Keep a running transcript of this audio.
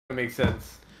make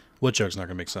sense. What joke's not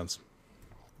gonna make sense?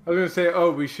 I was gonna say,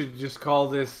 oh, we should just call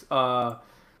this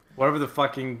whatever the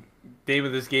fucking name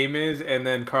of this game is, and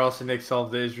then Carlos and Nick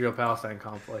solve the Israel-Palestine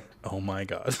conflict. Oh my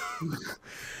god.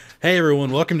 Hey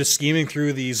everyone, welcome to Scheming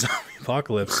Through the Zombie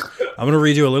Apocalypse. I'm gonna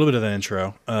read you a little bit of that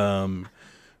intro.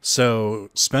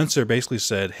 So Spencer basically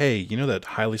said, hey, you know that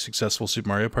highly successful Super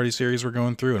Mario Party series we're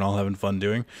going through and all having fun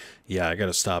doing? Yeah, I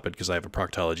gotta stop it because I have a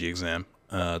proctology exam.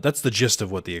 That's the gist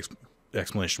of what the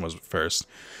explanation was at first.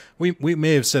 We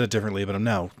may have said it differently, but I'm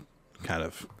now kind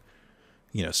of,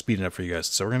 speeding up for you guys.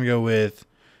 So we're gonna go with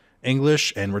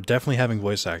English, and we're definitely having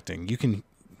voice acting. You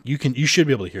should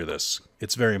be able to hear this.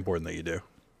 It's very important that you do.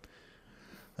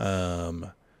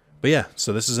 But yeah,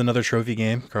 so this is another trophy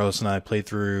game. Carlos and I played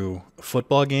through a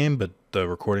football game, but the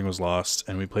recording was lost,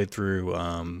 and we played through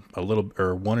one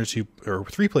or two or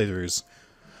three playthroughs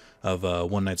of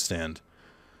One Night Stand.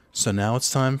 So now it's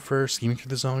time for Scheming Through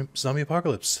the Zombie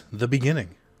Apocalypse, the beginning.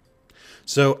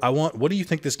 So what do you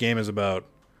think this game is about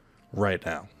right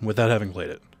now, without having played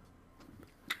it?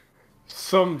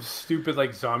 Some stupid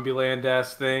like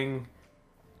Zombieland-ass thing.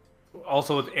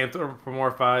 Also with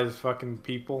anthropomorphized fucking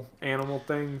people, animal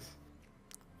things.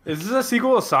 Is this a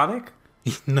sequel to Sonic?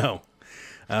 No.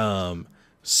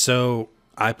 So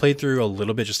I played through a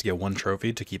little bit just to get one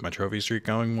trophy to keep my trophy streak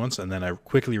going once, and then I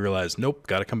quickly realized, nope,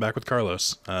 got to come back with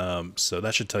Carlos. So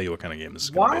that should tell you what kind of game this is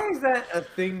going to be. Why is that a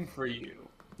thing for you?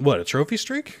 What, a trophy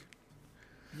streak?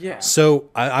 Yeah. So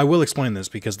I will explain this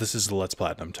because this is the Let's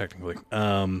Platinum, technically.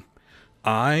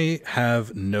 I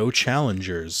have no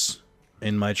challengers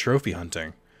in my trophy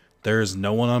hunting. There is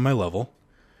no one on my level.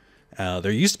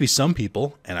 There used to be some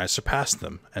people, and I surpassed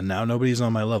them, and now nobody's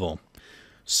on my level.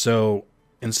 So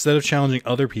instead of challenging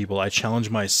other people, I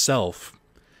challenge myself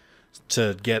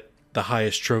to get the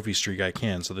highest trophy streak I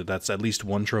can, so that's at least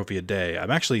one trophy a day.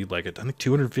 I'm actually I think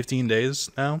 215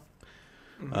 days now.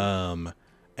 Mm-hmm.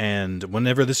 And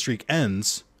whenever this streak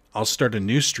ends, I'll start a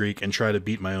new streak and try to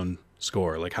beat my own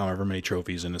score, like however many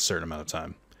trophies in a certain amount of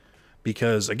time.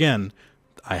 Because again,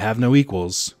 I have no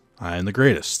equals. I am the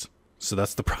greatest. So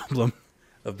that's the problem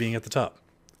of being at the top.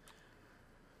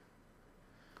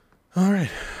 All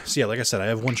right. So yeah, like I said, I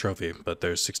have one trophy, but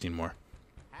there's 16 more.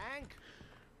 Hank?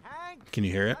 Can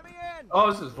you hear it?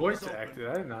 Oh, this is voice acted.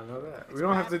 I did not know that. We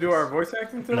don't have to do our voice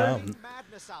acting today? No.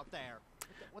 Madness out there.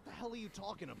 What the hell are you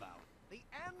talking about? The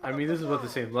end I mean, this is about the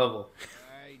same level.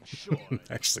 Sure.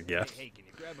 Actually, yeah. Hey, can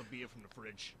you grab a beer from the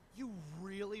fridge? You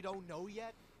really don't know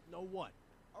yet? Know what?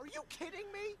 Are you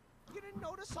kidding me? You didn't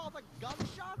notice all the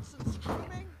gunshots and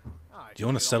screaming? Do you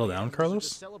want to settle down, Carlos?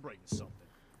 Celebrating something.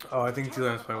 Oh, I think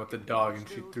Julian's playing with the dog and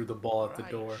she threw the ball at the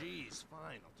door. Jeez,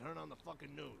 fine. I'll turn on the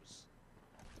fucking news.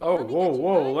 Oh,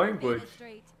 whoa, language.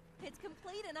 It's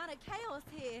complete and utter chaos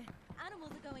here.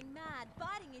 Animals are going mad,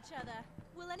 biting each other.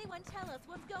 Will anyone tell us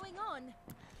what's going on?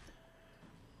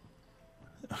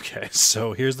 Okay,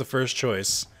 so here's the first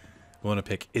choice. I want to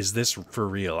pick, is this for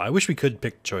real? I wish we could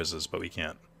pick choices, but we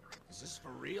can't. Is this for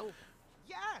real?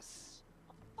 Yes!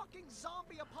 A fucking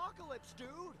zombie apocalypse, dude!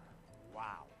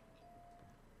 Wow.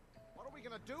 What are we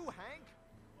gonna do, Hank?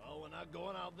 Well, we're not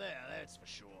going out there, that's for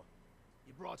sure.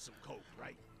 You brought some coke,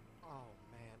 right? Oh,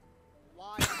 man.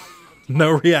 Why am I even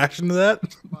No reaction to that?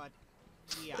 But,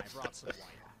 yeah, I brought some wine.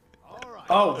 All right.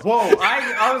 Oh, whoa.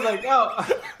 I was like, oh.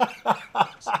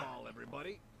 Small,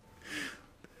 everybody.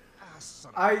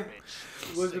 I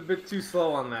was a bit too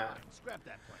slow on that. Scrap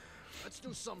that plan. Let's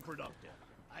do something productive.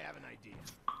 I have an idea.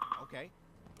 Okay.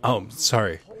 Oh,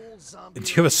 sorry. Do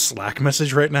you have a Slack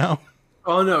message right now?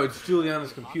 Oh, no, it's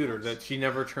Juliana's computer that she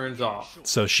never turns off.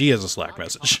 So she has a Slack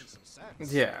message.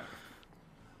 Yeah.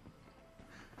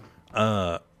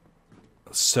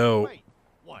 So Wait,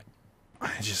 what?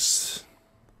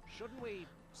 Shouldn't we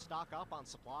stock up on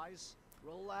supplies?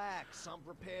 Relax, I'm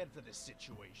prepared for this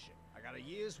situation. I got a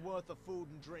year's worth of food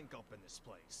and drink up in this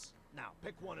place. Now,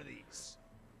 pick one of these.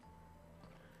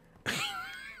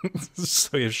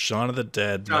 So you have Shaun of the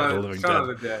Dead, Night of the Living Shaun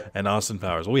of Dead, the Dead. and Austin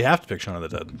Powers. Well, we have to pick Shaun of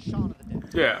the Dead. Shaun of the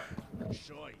Dead. Yeah. Good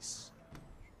choice.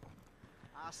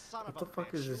 Son of What the a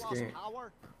fuck bitch, is this you lost game?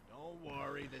 power? Don't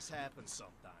worry, this happens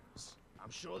sometimes.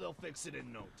 I'm sure they'll fix it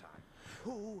in no time.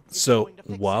 Who is So going to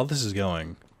fix while it? this is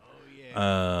going, Oh, yeah.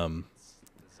 The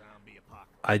zombie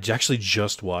apocalypse. I actually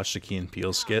just watched a Key and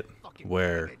Peele skit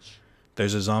where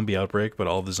there's a zombie outbreak, but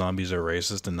all the zombies are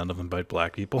racist and none of them bite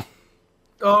black people.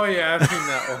 Oh, yeah, I've seen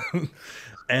that one.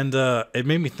 And it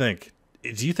made me think,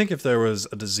 do you think if there was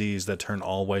a disease that turned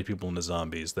all white people into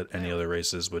zombies, that any other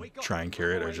races would try and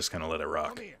cure it or just kind of let it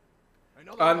rock?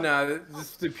 No,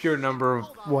 this is the pure number of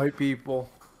white people.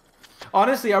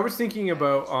 Honestly, I was thinking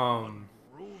about,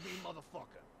 Groovy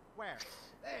motherfucker. Where?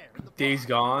 There. Days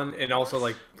Gone and also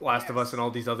like Last of Us and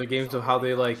all these other games of how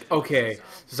they like, okay,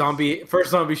 first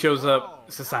zombie shows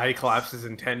up, society collapses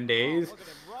in 10 days.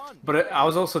 But I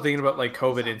was also thinking about like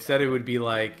COVID. Instead, it would be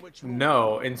like,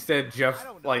 no. Instead, Jeff,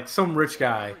 like some rich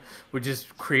guy, would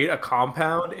just create a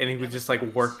compound and he would just like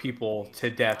work people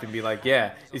to death and be like,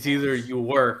 yeah, it's either you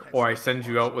work or I send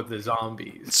you out with the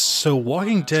zombies. So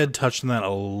Walking Dead touched on that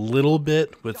a little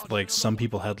bit with like some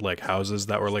people had like houses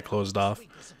that were like closed off.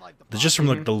 Just from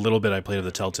like the little bit I played of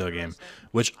the Telltale game,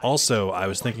 which also I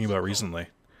was thinking about recently.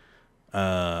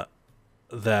 That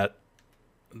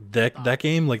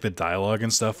game, like the dialogue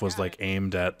and stuff, was like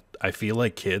aimed at, I feel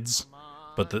like, kids,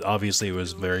 but obviously it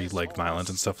was very like violent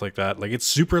and stuff like that. Like it's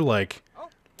super like,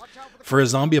 for a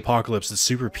zombie apocalypse, it's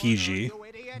super PG,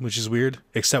 which is weird,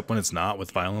 except when it's not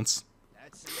with violence.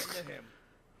 That's the end of him.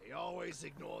 He always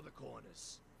ignore the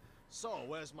corners. So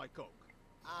where's my coke?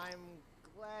 I'm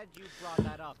glad you brought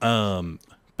that up.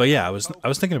 But yeah, I was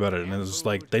thinking about it, and it was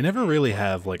like they never really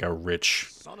have like a rich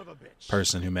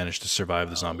person who managed to survive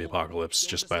the zombie apocalypse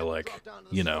just by like,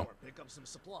 you know,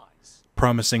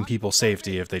 promising people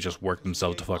safety if they just work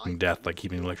themselves to fucking death, like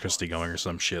keeping electricity going or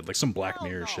some shit, like some Black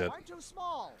Mirror shit.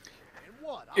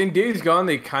 In Days Gone,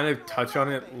 they kind of touch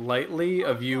on it lightly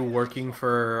of you working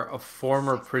for a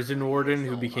former prison warden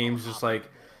who became just like,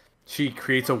 she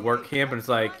creates a work camp and it's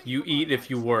like, you eat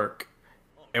if you work.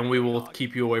 And we will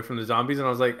keep you away from the zombies. And I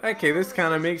was like, okay, this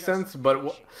kind of makes sense.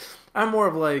 But I'm more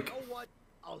of like,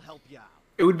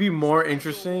 it would be more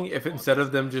interesting if instead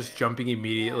of them just jumping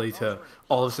immediately to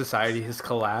all of society has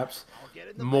collapsed,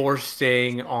 more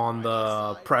staying on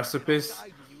the precipice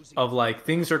of like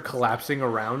things are collapsing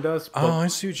around us. Oh, I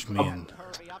see what you mean.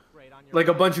 Like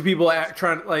a bunch of people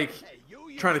trying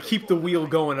to keep the wheel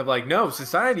going of like, no, this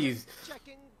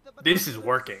is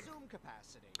working.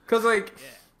 Because like,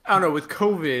 I don't know, with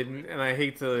COVID, and I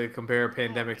hate to compare a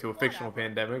pandemic to a fictional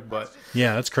pandemic, but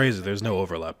yeah, that's crazy. There's no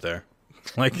overlap there.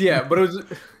 Like, yeah, but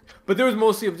there was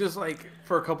mostly of just like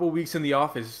for a couple of weeks in the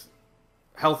office,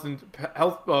 most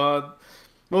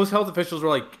health officials were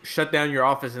like shut down your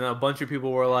office, and a bunch of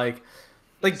people were like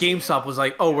GameStop was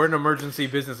like, oh, we're an emergency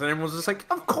business, and everyone was just like,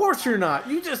 of course you're not,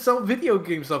 you just sell video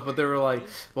game stuff, but they were like,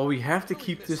 well, we have to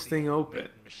keep this thing open.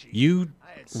 You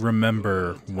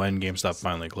remember when GameStop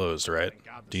finally closed, right?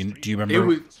 Do you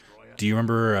remember? Do you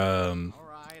remember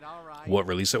what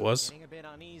release it was?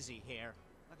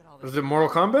 Was it Mortal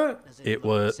Kombat? It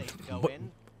was.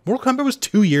 Mortal Kombat was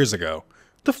 2 years ago.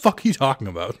 What the fuck are you talking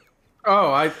about?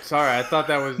 Oh, sorry. I thought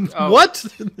that was what?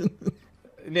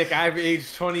 Nick, I've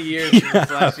aged 20 years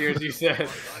since last year, as you said.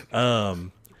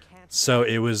 So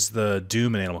it was the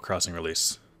Doom and Animal Crossing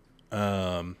release,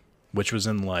 which was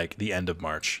in like the end of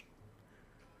March.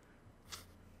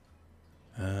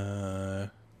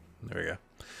 There we go.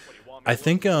 I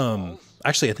think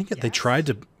actually I think they tried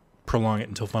to prolong it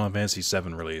until Final Fantasy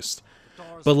VII released.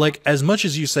 But like, as much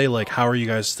as you say like, how are you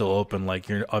guys still open? Like,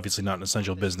 you're obviously not an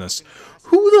essential business.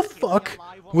 Who the fuck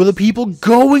were the people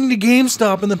going to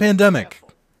GameStop in the pandemic?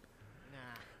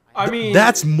 I mean,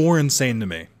 that's more insane to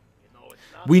me.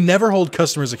 We never hold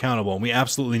customers accountable, and we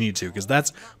absolutely need to, because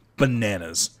that's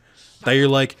bananas. That you're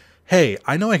like, hey,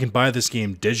 I know I can buy this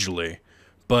game digitally,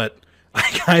 but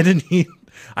I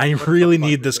really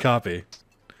need this copy.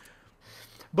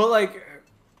 But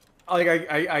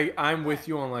I'm with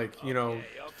you on like, you know,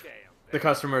 the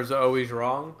customers are always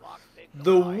wrong.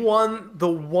 The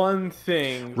one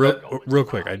thing real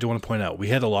quick, I do want to point out, we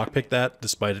had to lockpick that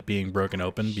despite it being broken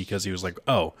open, because he was like,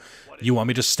 oh, you want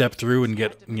me to step through and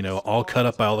get, you know, all cut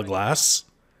up by all the glass?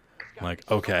 I'm like,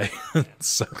 okay.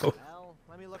 So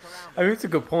I mean, it's a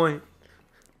good point.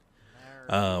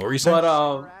 What were you saying?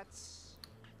 But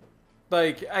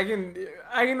like, I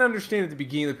can understand at the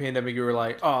beginning of the pandemic, you were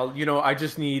like, oh, you know, I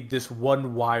just need this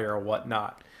one wire or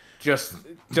whatnot. Just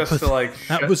to like...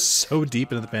 That was so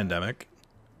deep into the pandemic.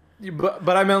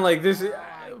 But I meant like this...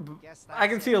 I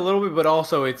can see a little bit, but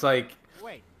also it's like...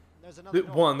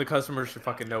 One, the customers should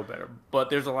fucking know better. But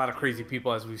there's a lot of crazy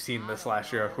people, as we've seen this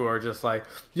last year, who are just like,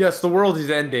 yes, the world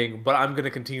is ending, but I'm going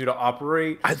to continue to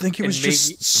operate. I think it was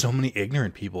just so many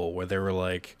ignorant people where they were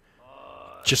like...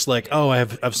 Just like, oh,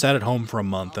 I've sat at home for a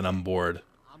month and I'm bored.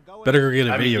 Better go get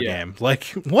a video game. Like,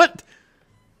 what?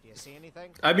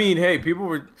 I mean, hey, people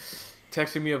were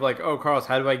texting me of like, oh, Carlos,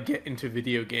 how do I get into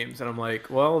video games? And I'm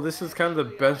like, well, this is kind of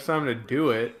the best time to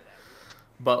do it.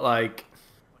 But like,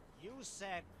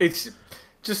 it's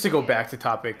just to go back to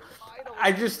topic.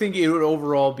 I just think it would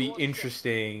overall be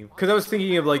interesting, because I was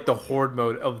thinking of like the horde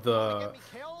mode of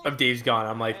Days Gone.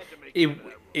 I'm like,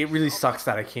 it really sucks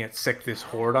that I can't sick this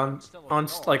horde on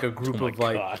like a group of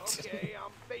like.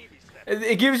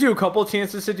 it gives you a couple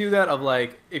chances to do that. Of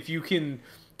like, if you can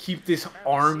keep this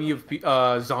army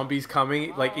of zombies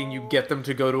coming, like, and you get them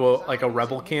to go to a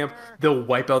rebel camp, they'll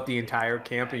wipe out the entire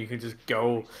camp, and you can just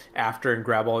go after and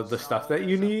grab all of the stuff that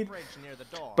you need.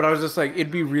 But I was just like,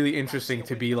 it'd be really interesting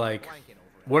to be like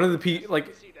one of the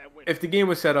like, if the game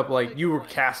was set up like you were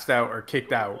cast out or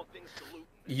kicked out,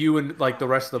 you and like the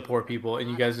rest of the poor people, and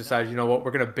you guys decide, you know what, we're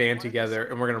gonna band together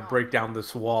and we're gonna break down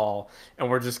this wall, and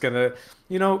we're just gonna,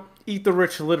 eat the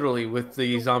rich literally with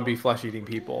the zombie flesh-eating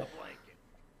people.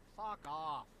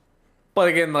 But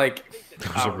again, like,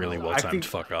 That was a really well-timed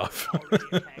fuck off.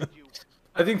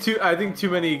 I think too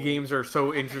many games are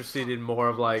so interested in more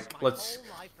of like, let's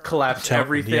collapse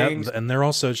everything. Yeah, and they're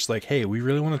also just like, hey, we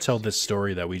really want to tell this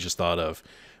story that we just thought of,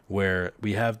 where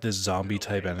we have this zombie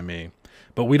type enemy,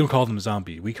 but we don't call them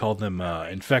zombie. We call them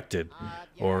infected,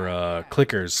 or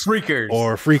clickers,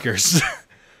 or freakers.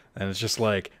 And it's just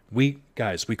like, we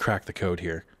cracked the code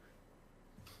here.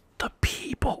 The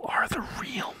people are the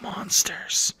real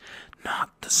monsters,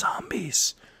 not the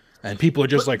zombies. And people are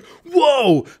just like,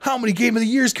 whoa, how many Game of the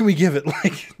Years can we give it?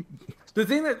 Like, the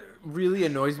thing that really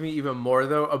annoys me even more,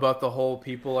 though, about the whole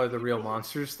people are the real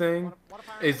monsters thing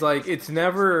is like, it's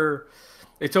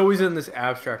always in this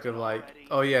abstract of like,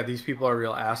 oh yeah, these people are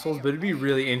real assholes, but it'd be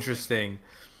really interesting.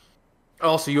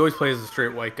 Also, you always play as a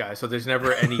straight white guy, so there's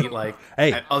never any like,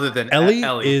 hey, other than Ellie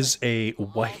is a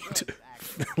white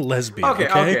lesbian. Okay,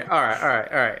 all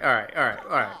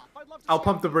right. I'll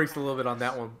pump the brakes a little bit on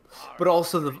that one, but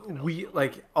also in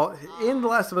The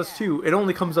Last of Us 2, it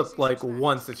only comes up like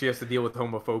once that she has to deal with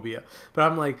homophobia. But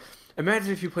I'm like,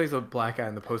 imagine if you play as a black guy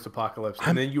in the post-apocalypse,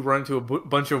 and then you run into a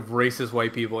bunch of racist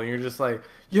white people, and you're just like,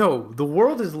 yo, the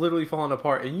world is literally falling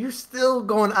apart, and you're still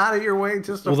going out of your way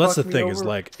just to Well, that's the thing, over? is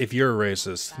like, if you're a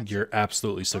racist, you're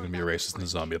absolutely still going to be a racist in the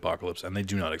zombie apocalypse, and they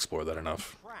do not explore that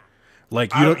enough.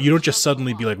 Like, you don't just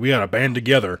suddenly be like, we gotta band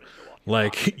together.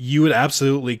 Like, you would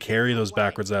absolutely carry those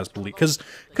backwards ass beliefs.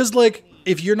 Because, like,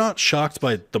 if you're not shocked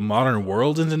by the modern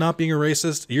world into not being a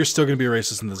racist, you're still going to be a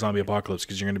racist in the zombie apocalypse,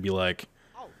 because you're going to be like,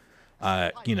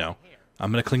 I'm going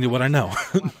to cling to what I know.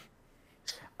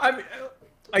 I mean,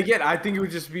 again, I think it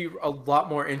would just be a lot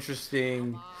more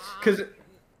interesting, because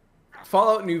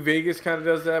Fallout New Vegas kind of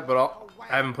does that, but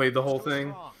I haven't played the whole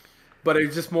thing. But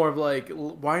it's just more of like,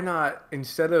 why not,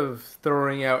 instead of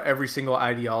throwing out every single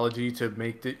ideology to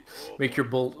make your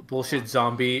bullshit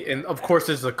zombie, and of course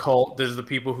there's the cult, there's the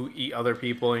people who eat other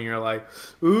people, and you're like,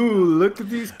 ooh, look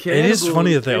at these cannibals. It is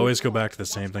funny that they always go back to the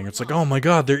same thing. It's like, oh my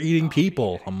god, they're eating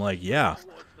people. I'm like, yeah,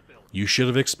 you should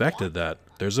have expected that.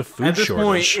 There's a food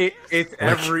shortage. At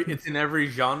this point, it's in every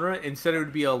genre. Instead, it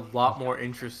would be a lot more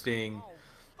interesting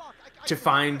to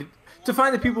find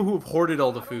the people who have hoarded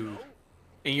all the food.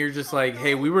 And you're just like,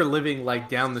 hey, we were living like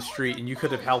down the street, and you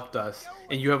could have helped us,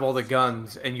 and you have all the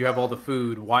guns, and you have all the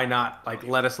food. Why not like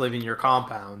let us live in your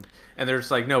compound? And they're just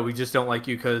like, no, we just don't like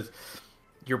you because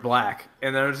you're black.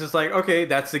 And then it's just like, okay,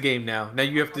 that's the game now. Now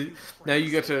you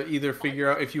get to either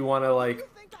figure out if you want to like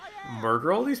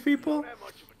murder all these people,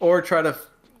 or try to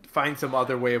find some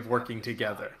other way of working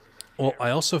together. Well, I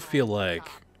also feel like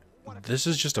this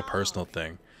is just a personal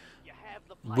thing.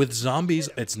 With zombies,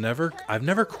 I've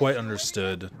never quite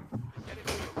understood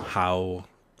how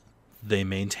they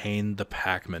maintain the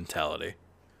pack mentality.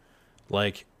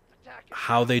 Like,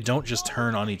 how they don't just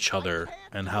turn on each other,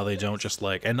 and how they don't just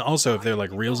like, and also if they're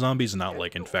like real zombies and not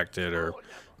like infected or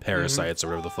parasites or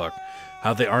whatever the fuck,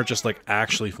 how they aren't just like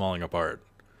actually falling apart.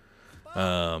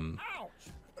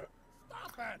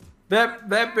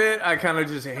 That bit I kind of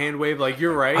just hand wave, like,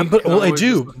 you're right. I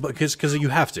do, because you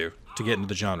have to get into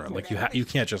the genre. Like, you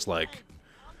can't just like.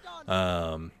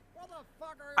 I'm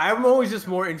always just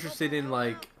more interested in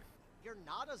like,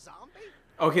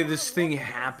 okay, this thing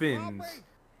happens,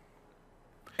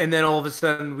 and then all of a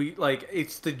sudden we like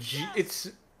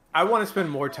I want to spend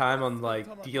more time on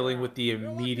like dealing with the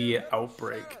immediate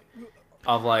outbreak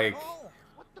of like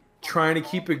trying to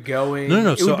keep it going.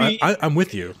 No. So I'm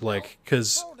with you, like,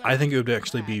 because I think it would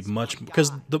actually be much,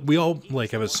 because we all like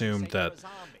have assumed that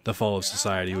the fall of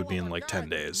society would be in like 10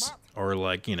 days or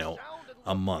like,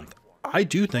 a month. I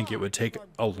do think it would take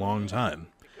a long time,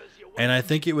 and I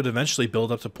think it would eventually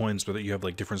build up to points where you have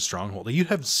like different strongholds. Like, you'd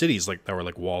have cities like that were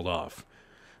like walled off,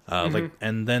 like,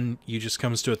 and then you just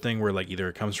comes to a thing where like either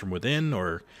it comes from within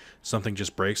or something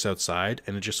just breaks outside,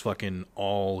 and it just fucking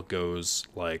all goes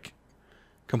like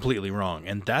completely wrong.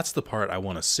 And that's the part I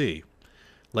want to see,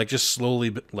 like, just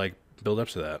slowly like build up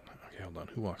to that. Okay, hold on.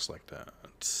 Who walks like that?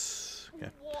 Okay.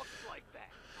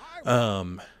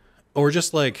 Or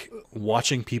just like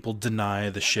watching people deny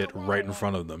the shit right in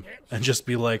front of them, and just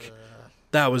be like,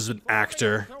 that was an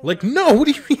actor. Like, no, what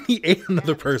do you mean he ate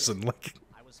another person? Like,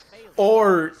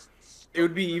 or it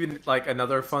would be even like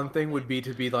another fun thing would be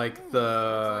to be like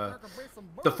the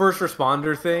first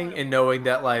responder thing, and knowing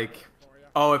that like,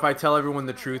 oh, if I tell everyone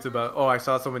the truth about, oh, I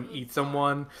saw someone eat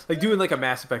someone, like doing like a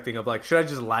Mass Effect thing of like, should I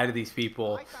just lie to these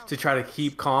people to try to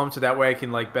keep calm so that way I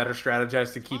can like better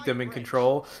strategize to keep them in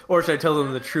control, or should I tell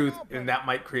them the truth and that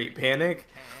might create panic?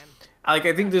 Like,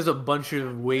 I think there's a bunch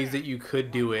of ways that you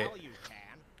could do it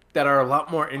that are a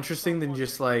lot more interesting than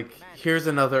just like, here's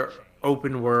another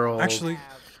open world. actually,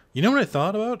 you know what I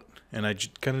thought about, and I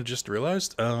kind of just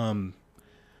realized,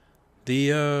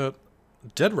 the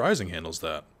Dead Rising handles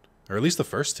that, or at least the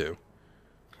first two.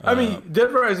 I mean,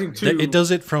 Dead Rising 2... It does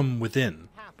it from within,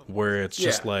 where it's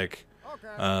just like,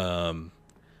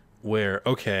 where,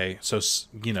 okay, so,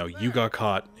 you know, you got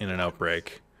caught in an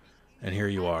outbreak, and here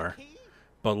you are.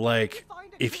 But, like,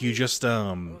 if you just,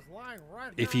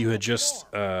 if you had just,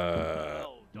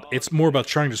 it's more about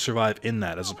trying to survive in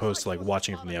that as opposed to, like,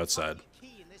 watching it from the outside.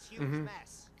 Mm-hmm.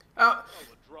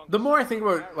 The more I think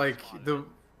about, like, the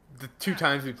 2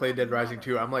 times we played Dead Rising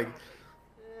 2, I'm like,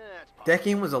 that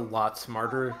game was a lot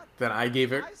smarter than I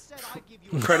gave it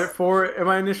credit for in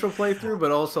my initial playthrough, but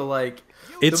also, like,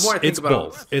 the more I think about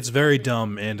both. It's very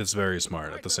dumb and it's very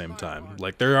smart at the same time.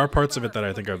 Like, there are parts of it that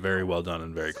I think are very well done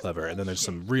and very clever, and then there's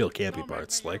some real campy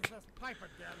parts, like...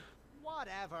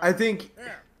 I think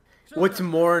what's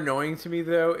more annoying to me,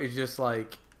 though, is just,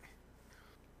 like,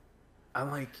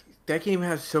 I'm like, that game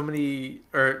has so many,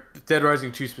 or Dead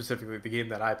Rising 2 specifically, the game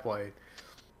that I played,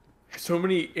 so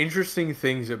many interesting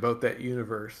things about that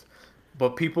universe,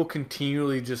 but people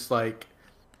continually just like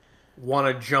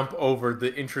want to jump over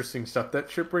the interesting stuff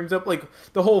that shit brings up. Like,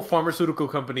 the whole pharmaceutical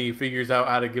company figures out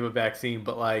how to give a vaccine,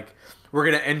 but like, we're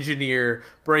gonna engineer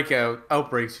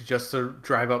outbreaks just to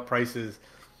drive up prices.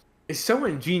 It's so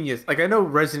ingenious. Like, I know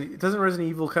doesn't Resident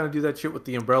Evil kind of do that shit with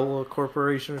the Umbrella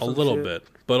Corporation or something? A little bit,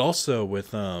 but also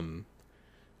with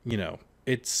you know,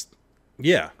 it's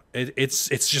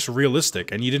just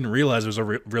realistic, and you didn't realize it was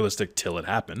realistic till it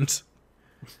happened.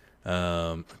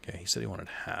 Okay, he said he wanted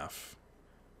half.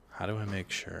 How do I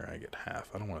make sure I get half?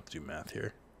 I don't want to do math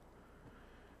here.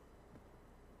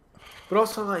 But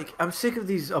also, like, I'm sick of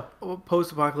these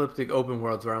post-apocalyptic open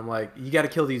worlds where I'm like, you got to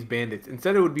kill these bandits.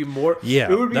 Instead, it would be more. Yeah,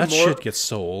 it would be that more, shit gets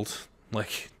sold.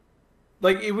 Like,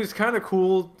 it was kind of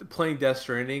cool playing Death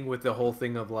Stranding with the whole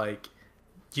thing of like,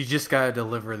 you just gotta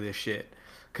deliver this shit.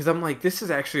 Because I'm like, this is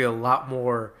actually a lot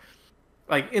more,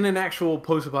 like, in an actual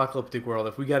post-apocalyptic world,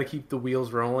 if we got to keep the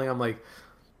wheels rolling, I'm like,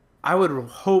 I would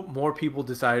hope more people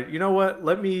decide, you know what,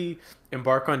 let me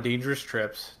embark on dangerous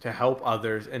trips to help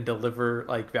others and deliver,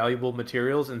 like, valuable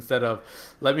materials, instead of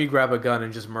let me grab a gun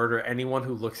and just murder anyone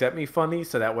who looks at me funny,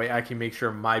 so that way I can make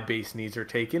sure my base needs are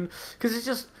taken. Because it's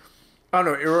just, I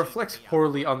don't know, it reflects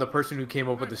poorly on the person who came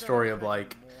up with the story of,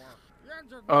 like,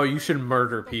 oh, you should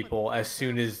murder people as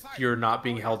soon as you're not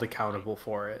being held accountable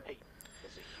for it.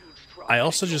 I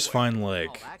also just find,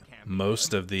 like,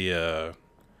 most of the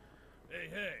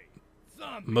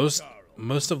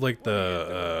most of like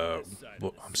the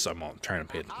well, I'm trying to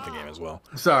pay attention to the game as well.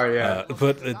 Sorry, yeah.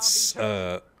 But it's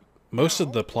most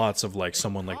of the plots of like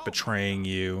someone like betraying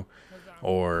you,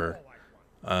 or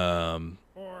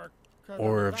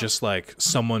just like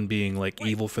someone being like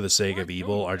evil for the sake of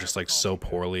evil are just like so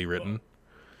poorly written.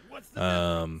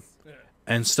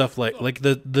 And stuff like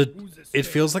it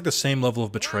feels like the same level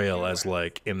of betrayal as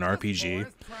like in an RPG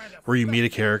where you meet a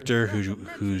character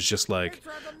who's just like,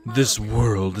 this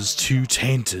world is too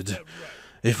tainted.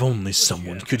 If only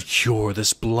someone could cure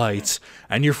this blight.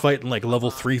 And you're fighting like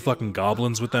level 3 fucking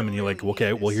goblins with them, and you're like,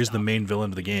 okay, well, here's the main villain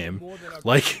of the game.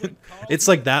 Like, it's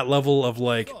like that level of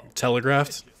like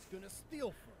telegraphed.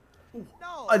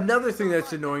 Another thing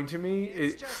that's annoying to me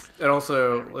is, and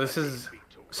also this is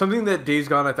something that Days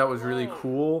Gone I thought was really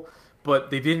cool,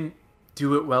 but they didn't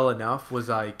do it well enough, was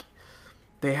like,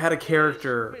 they had a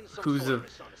character who's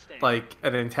like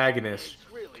an antagonist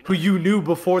who you knew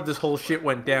before this whole shit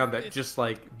went down that just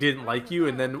like didn't like you,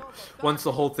 and then once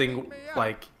the whole thing,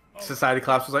 like, society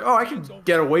collapsed, was like, oh, I can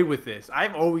get away with this.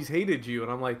 I've always hated you.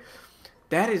 And I'm like,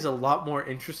 that is a lot more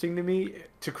interesting to me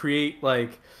to create,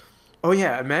 like, oh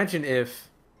yeah, imagine if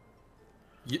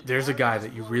there's a guy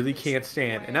that you really can't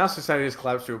stand, and now society has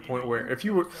collapsed to a point where if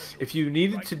you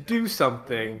needed to do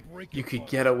something, you could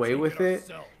get away with it.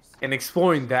 And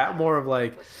exploring that more of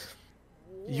like,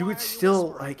 you would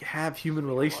still like have human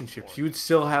relationships. You would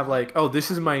still have like, oh, this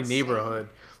is my neighborhood,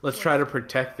 let's try to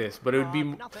protect this. But it would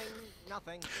be,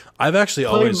 I've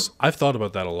thought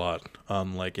about that a lot.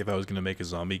 Like, if I was gonna make a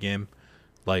zombie game,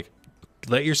 like,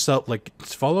 let yourself like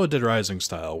follow a Dead Rising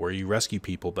style where you rescue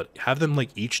people, but have them like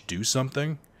each do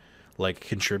something, like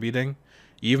contributing,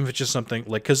 even if it's just something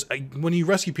like because when you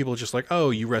rescue people, it's just like, oh,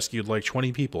 you rescued like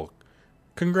 20 people,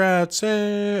 congrats,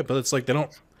 eh. But it's like they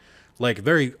don't like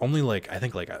very only like I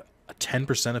think like a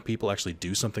 10% of people actually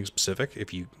do something specific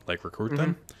if you like recruit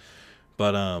them.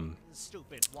 But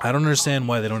I don't understand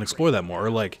why they don't explore that more. Or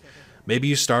like maybe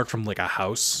you start from like a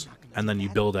house and then you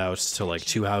build out to like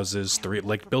 2 houses, 3,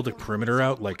 like build a perimeter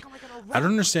out. Like I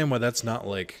don't understand why that's not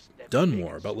like done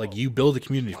more. But like you build a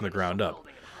community from the ground up.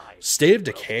 State of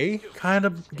Decay kind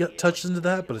of touches into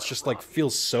that, but it's just like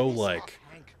feels so like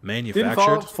manufactured. Didn't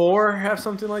Fallout 4 have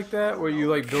something like that where you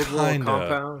like build a little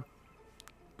compound?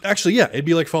 Actually, yeah, it'd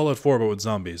be like Fallout 4 but with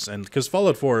zombies, and because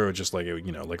Fallout 4 would just like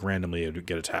you know like randomly it would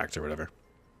get attacked or whatever.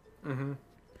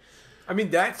 I mean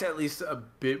that's at least a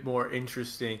bit more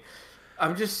interesting.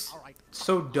 I'm just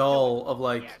so dull of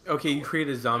like, okay, you create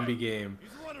a zombie game,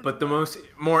 but the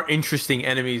more interesting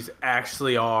enemies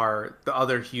actually are the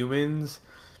other humans.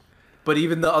 But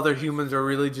even the other humans are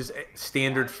really just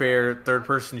standard fare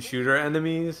third-person shooter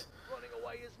enemies.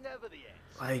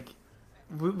 Like,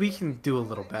 we can do a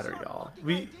little better, y'all.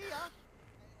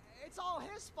 It's all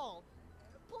his fault.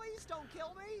 Please don't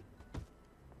kill me.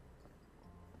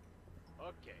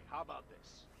 Okay, how about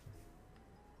this?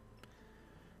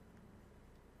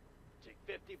 Take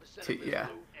 50% of this loot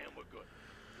and we're good.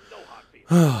 No hard feelings.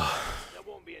 There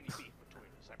won't be any beef between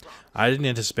us, I promise. I didn't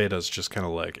anticipate us just kind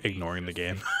of like ignoring the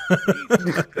game.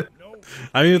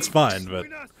 I mean, it's fine, but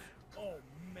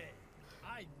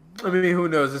I mean, who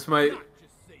knows? This might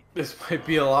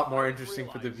be a lot more interesting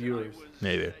for the viewers.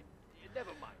 Maybe.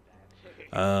 Never mind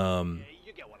that.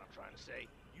 You get what I'm trying to say.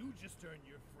 You just earned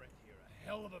your friend here a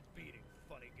hell of a beating,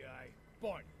 funny guy.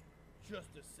 Barney, just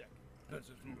a second.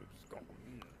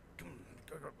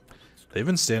 They've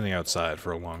been standing outside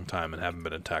for a long time and haven't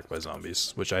been attacked by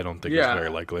zombies, which I don't think is very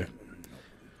likely.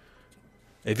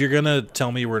 If you're gonna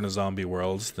tell me we're in a zombie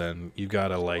world, then you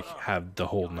gotta like have the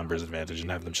whole numbers advantage and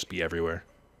have them just be everywhere.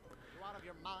 You out of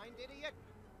your mind, idiot?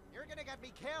 You're gonna get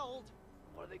me killed.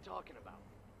 What are they talking about?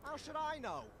 How should I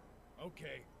know?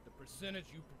 Okay, the percentage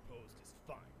you proposed is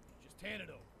fine. Just hand it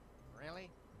over. Really?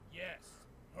 Yes.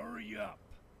 Hurry up.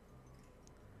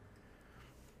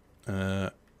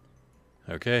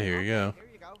 Okay, here you go. Here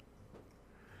you go.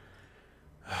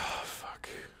 Oh, fuck.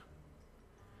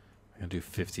 I'm gonna do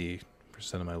 50%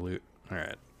 of my loot.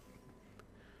 Alright.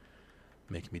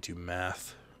 Making me do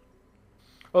math.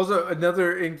 Also,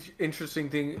 another interesting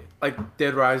thing like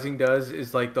Dead Rising does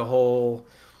is like the whole...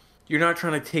 You're not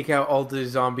trying to take out all the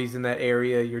zombies in that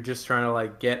area. You're just trying to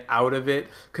like get out of it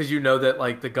because you know that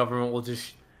like the government will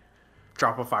just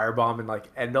drop a firebomb and like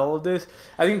end all of this.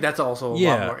 I think that's also a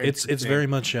lot more interesting. It's very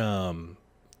much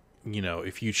you know,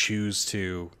 if you choose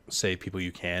to save people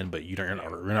you can, but you're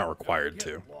not required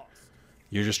to.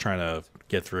 You're just trying to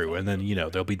get through, and then you know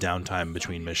there'll be downtime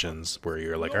between missions where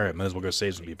you're like, all right, might as well go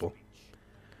save some people.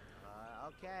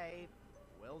 Okay,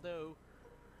 will do.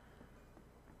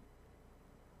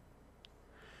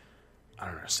 I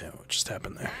don't understand what just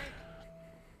happened there.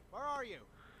 Where are you?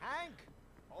 Hank?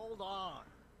 Hold on.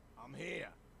 I'm here.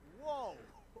 Whoa.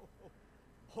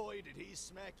 Boy, did he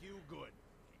smack you good.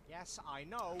 Yes, I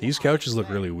know. These couches look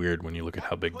really weird when you look at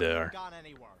how big they are.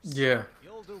 Yeah.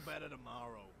 You'll do better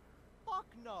tomorrow. Fuck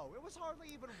no. It was hardly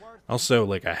even worth it. Also,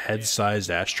 like a head-sized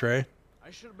ashtray.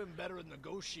 I should have been better at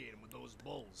negotiating with those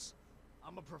bulls.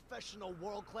 I'm a professional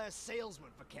world-class salesman,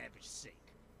 for cabbage sake.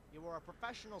 You were a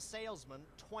professional salesman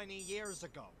 20 years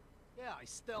ago. Yeah, I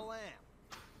still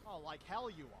am. Oh, like hell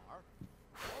you are. You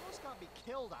almost got me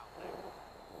killed out there.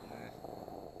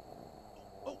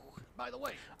 Oh, by the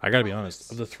way. I gotta be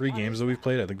honest. Of the 3 games that we've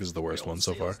played, I think this is the worst one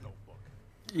so far.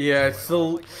 Yeah, it's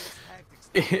still...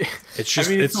 It's just...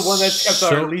 I mean, it's the one that's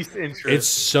kept our least interest. It's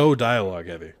so dialogue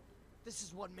heavy. This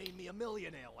is what made me a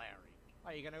millionaire, Larry.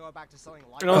 Are you gonna go back to selling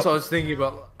lights? And also,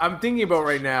 I'm thinking about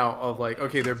right now of like,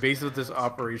 okay, their base of this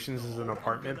operations is an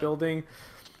apartment building,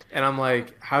 and I'm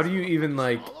like, how do you even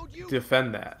like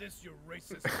defend that? This your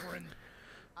racist friend?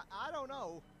 I don't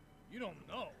know. You don't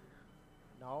know.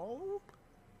 No?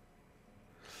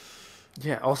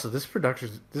 Yeah. Also, this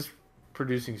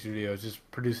producing studio is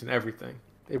just producing everything.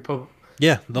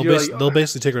 Yeah, they'll like,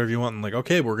 basically take whatever you want and like,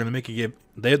 okay, we're gonna make a game.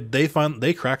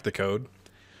 They cracked the code,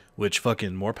 which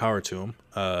fucking more power to them.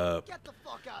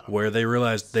 Where they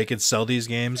realized they could sell these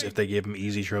games if they gave them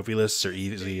easy trophy lists or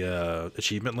easy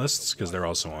achievement lists, because they're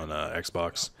also on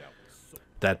Xbox.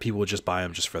 That people would just buy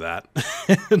them just for that.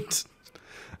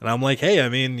 And I'm like, hey, I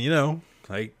mean, you know,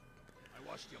 like,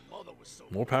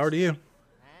 more power to you.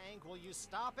 Hank, will you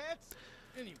stop it?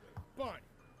 Anyway, Barney,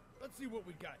 let's see what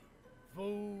we got here.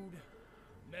 Food,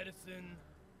 medicine,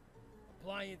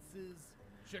 appliances.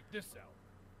 Check this out.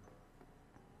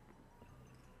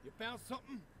 You found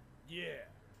something? Yeah,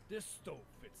 this stove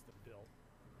fits the bill.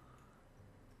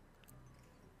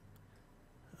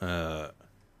 You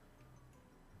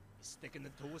sticking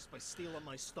it to us by stealing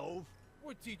my stove?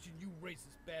 We're teaching you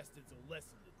racist bastards a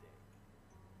lesson today.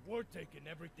 We're taking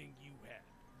everything you have.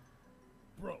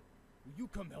 Bro, will you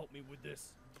come help me with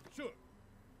this? Sure.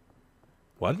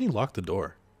 Why didn't he lock the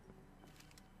door?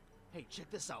 Hey, check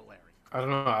this out, Larry. I don't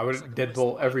know. I would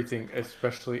deadbolt everything,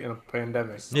 especially in a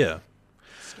pandemic. Yeah.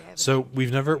 So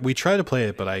we try to play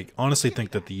it, but I honestly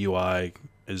think that the UI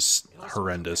is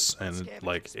horrendous, and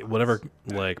like whatever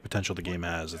like potential the game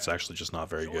has, it's actually just not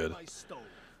very good.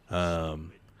 Oh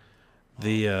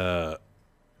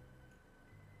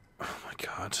my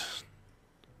god.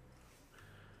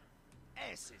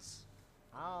 S's.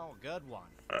 Oh, good one.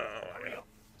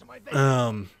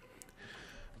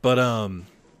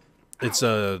 It's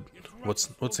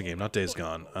what's the game? Not Days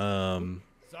Gone.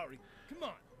 Sorry. Come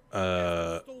on.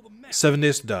 7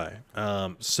 Days to Die.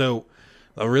 So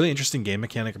a really interesting game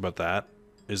mechanic about that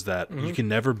is that you can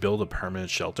never build a permanent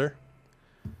shelter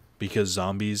because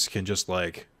zombies can just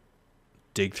like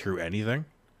dig through anything.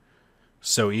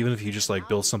 So even if you just like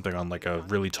build something on like a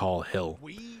really tall hill,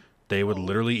 they would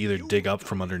literally either dig up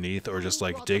from underneath or just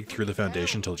like dig through the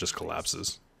foundation until it just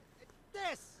collapses.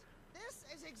 This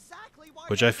is exactly why.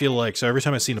 Which I feel like, so every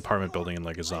time I see an apartment building in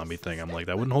like a zombie thing, I'm like,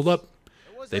 that wouldn't hold up.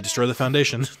 They destroy the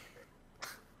foundation.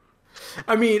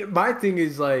 I mean, my thing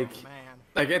is like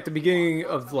at the beginning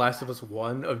of The Last of Us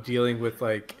 1 of dealing with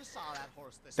like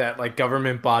that like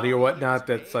government body or whatnot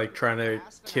that's like trying to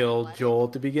kill Joel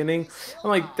at the beginning. I'm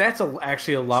like, that's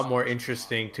actually a lot more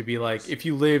interesting to be like if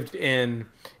you lived in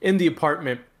the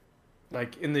apartment,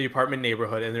 like in the apartment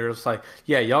neighborhood, and they're just like,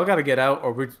 yeah, y'all got to get out,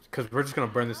 or because we're just gonna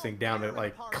burn this thing down and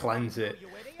like cleanse it,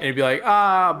 and you'd be like,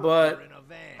 but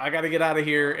I got to get out of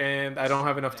here and I don't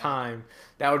have enough time.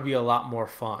 That would be a lot more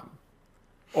fun.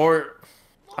 Or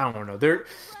I don't know.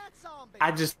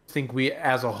 I just think we,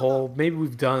 as a whole, maybe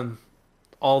we've done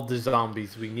all the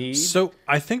zombies we need. So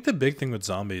I think the big thing with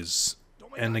zombies,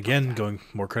 and again, going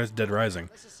more credit to Dead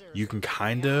Rising, you can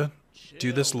kind of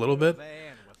do this a little bit.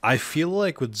 I feel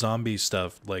like with zombie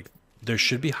stuff, like there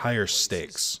should be higher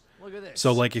stakes.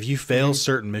 So like if you fail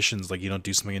certain missions, like you don't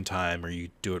do something in time, or you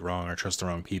do it wrong, or trust the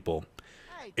wrong people,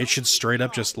 it should straight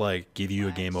up just like give you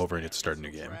a game over and you have to start a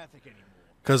new game.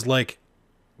 Because like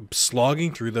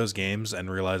slogging through those games and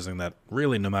realizing that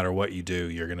really no matter what you do,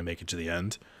 you're gonna make it to the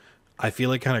end, I feel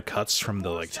like kind of cuts from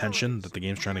the like tension that the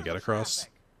game's trying to get across.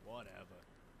 Whatever.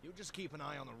 You just keep an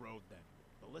eye on the road then.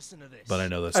 But listen to this. But I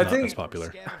know that's not as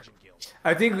popular.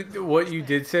 I think what you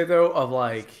did say though of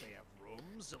like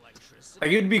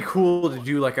it'd be cool to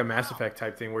do like a Mass Effect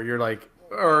type thing where you're like,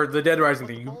 or the Dead Rising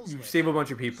thing, you save a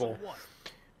bunch of people,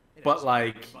 but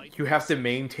like you have to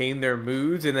maintain their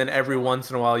moods, and then every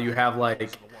once in a while you have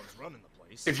like,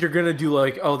 if you're gonna do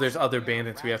like, oh, there's other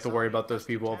bandits, we have to worry about those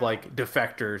people of like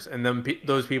defectors, and then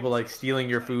those people like stealing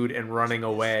your food and running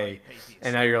away,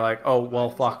 and now you're like, oh well,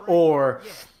 fuck. Or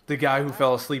the guy who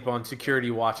fell asleep on security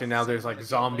watch, and now there's like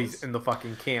zombies in the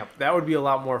fucking camp. That would be a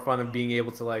lot more fun of being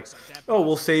able to like, oh,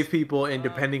 we'll save people, and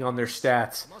depending on their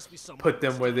stats, put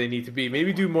them where they need to be.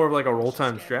 Maybe do more of like a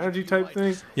roll-time strategy type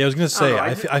thing. Yeah, I was gonna say,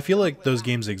 I feel like those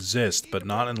games exist, but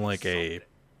not in like a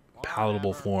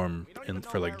palatable form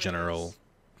for like general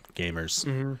gamers.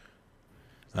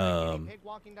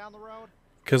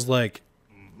 Because like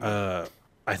I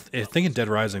think in Dead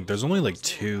Rising there's only like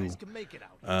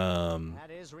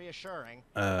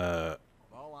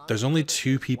there's only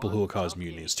two people who will cause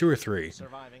mutinies, 2 or 3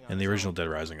 in the original Dead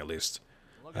Rising at least.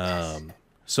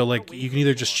 So like you can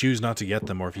either just choose not to get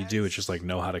them, or if you do, it's just like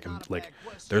know how to like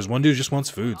there's one dude who just wants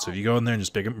food, so if you go in there and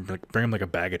just bring him like a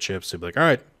bag of chips, he'll be like, all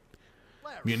right,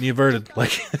 mutiny averted.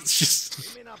 Like it's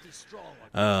just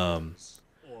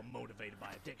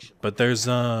but there's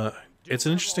it's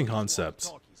an interesting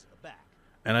concept,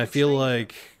 and I feel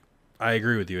like I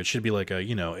agree with you. It should be like a,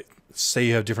 you know, say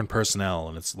you have different personnel,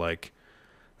 and it's like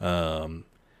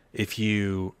if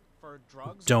you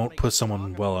don't put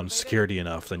someone well on security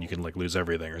enough, then you can like lose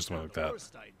everything or something like that.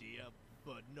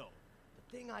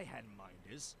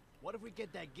 What if we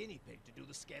get that guinea pig to do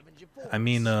the scavenging for us? I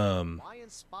mean, Metal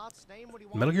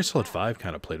Gear Solid 5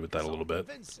 kind of played with that a little bit.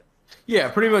 Yeah,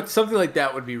 pretty much something like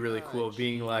that would be really cool.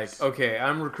 Being like, okay,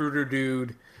 I'm recruiter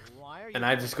dude, and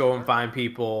I just go and find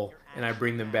people and I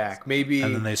bring them back. Maybe.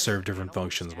 And then they serve different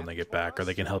functions when they get back, or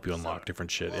they can help you unlock different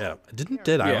shit. Yeah. Didn't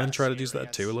Dead Island try to do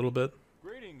that too a little bit?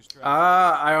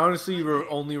 I honestly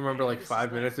only remember like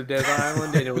 5 minutes of Dead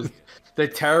Island, and it was the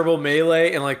terrible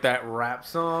melee and like that rap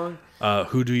song.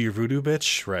 Who do your voodoo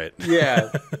bitch? Right.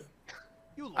 Yeah,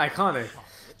 iconic.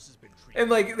 And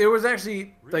like there was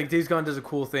actually like Days Gone does a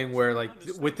cool thing where like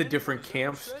with the different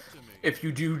camps, if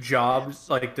you do jobs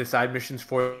like the side missions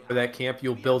for that camp,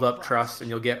 you'll build up trust and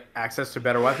you'll get access to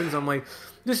better weapons. I'm like,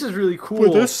 this is really cool.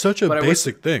 But that's such a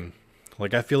basic thing.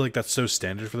 Like I feel like that's so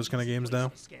standard for those kind of games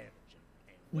now.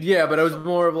 Yeah, but it was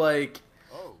more of like,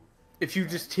 if you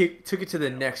just took it to the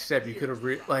next step, you could have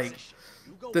like,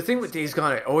 the thing with Days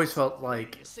Gone, I always felt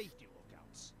like,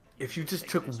 if you just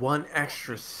took one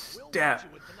extra step,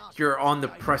 you're on the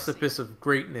precipice of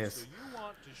greatness.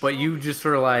 But you just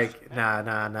were like,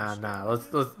 nah.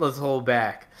 Let's hold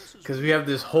back because we have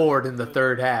this horde in the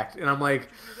third act, and I'm like,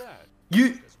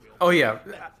 oh yeah,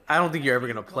 I don't think you're ever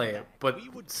gonna play it, but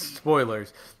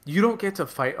spoilers, you don't get to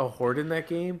fight a horde in that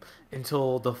game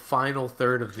until the final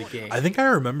third of the game. I think I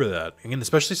remember that, and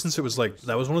especially since it was like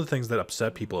that was one of the things that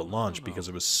upset people at launch because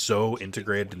it was so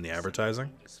integrated in the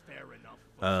advertising.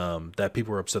 That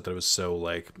people were upset that it was so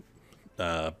like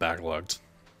backlogged.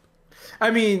 I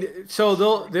mean,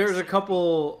 so there's a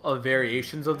couple of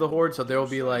variations of the horde. So there will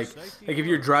be like if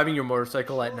you're driving your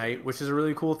motorcycle at night, which is a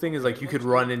really cool thing, is like you could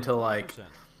run into like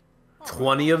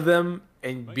 20 of them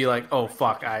and be like, oh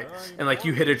fuck, and like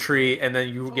you hit a tree and then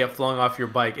you get flung off your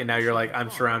bike and now you're like, I'm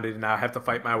surrounded and now I have to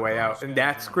fight my way out, and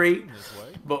that's great.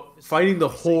 But fighting the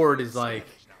horde is like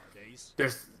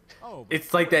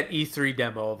it's like that E3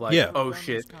 demo of like, oh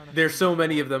shit, there's so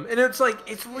many of them, and it's like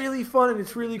it's really fun and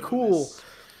it's really cool.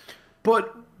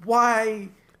 But why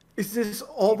is this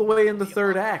all the way in the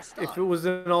third act if it was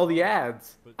in all the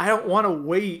ads? I don't want to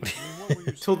wait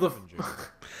till the...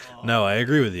 No, I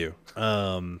agree with you.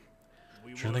 I'm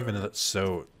trying to think of another...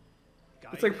 So...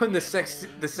 It's like putting the sex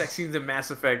scenes in Mass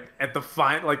Effect at the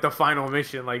final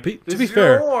mission. Like, to be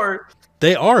fair,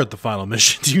 they are at the final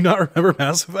mission. Do you not remember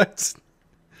Mass Effect?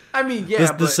 I mean,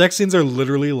 yeah, the sex scenes are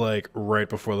literally like right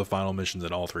before the final missions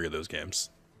in all three of those games.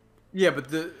 Yeah,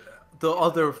 but the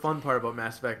other fun part about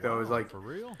Mass Effect, though, is like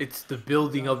it's the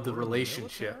building of the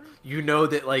relationship. You know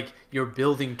that like you're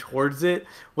building towards it.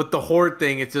 With the horde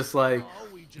thing, it's just like,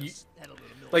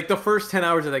 like the first 10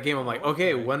 hours of that game, I'm like,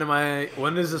 okay,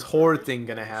 when is this horde thing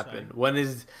gonna happen? When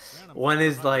is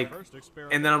like,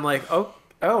 and then I'm like,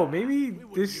 oh, maybe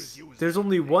there's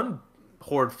only one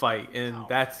horde fight, and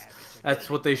that's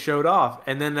what they showed off.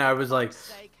 And then I was like,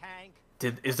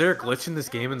 is there a glitch in this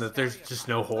game and that there's just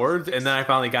no hordes? And then I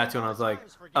finally got to it and I was like,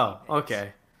 oh,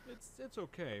 okay. It's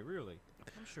okay, really.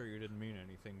 I'm sure you didn't mean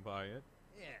anything by it.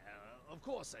 Yeah, of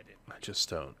course I did. I just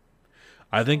don't.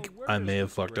 I think I may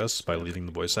have fucked us by leaving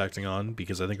the voice acting on,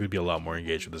 because I think we'd be a lot more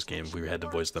engaged with this game if we had to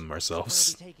voice them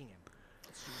ourselves.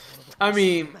 I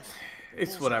mean,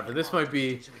 it's whatever. This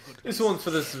one's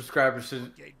for the subscribers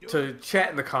to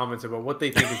chat in the comments about what they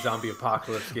think of zombie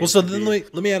apocalypse games. Well, so then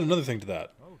let me add another thing to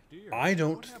that. I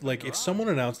don't like if someone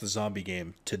announced the zombie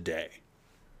game today.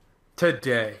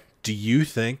 Do you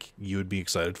think you would be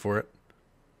excited for it?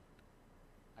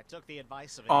 I took the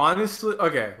advice of honestly,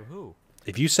 okay.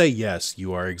 If you say yes,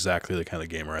 you are exactly the kind of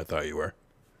gamer I thought you were.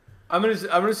 I'm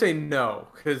gonna say no,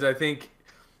 because I think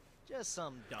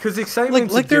because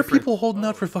excitement like there are people holding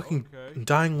out for fucking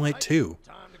Dying Light 2.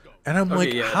 And I'm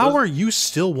like, how are you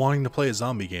still wanting to play a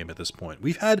zombie game at this point?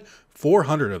 We've had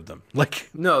 400 of them.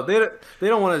 Like, no, they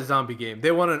don't want a zombie game.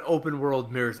 They want an open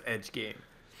world Mirror's Edge game.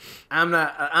 I'm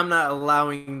not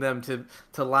allowing them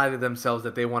to lie to themselves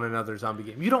that they want another zombie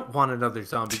game. You don't want another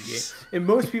zombie game, and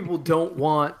most people don't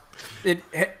want it.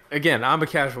 Again, I'm a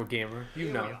casual gamer,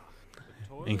 you know.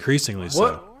 Increasingly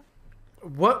so.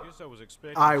 What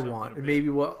I want, and maybe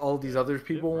what all these other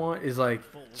people want, is like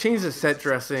change the set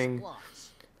dressing.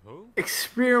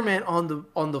 Experiment on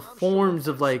the forms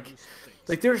of like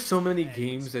there's so many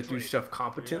games that do stuff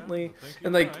competently,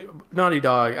 and like Naughty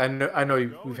Dog, I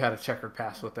know we've had a checkered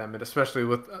past with them, and especially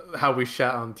with how we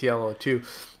shot on TLO2.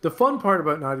 The fun part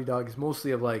about Naughty Dog is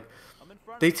mostly of like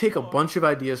they take a bunch of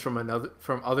ideas from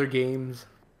other games,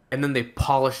 and then they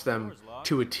polish them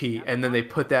to a T, and then they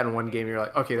put that in one game. And you're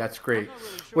like, okay, that's great.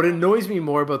 What annoys me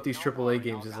more about these AAA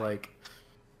games is like,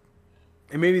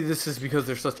 and maybe this is because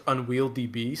they're such unwieldy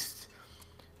beasts,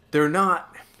 they're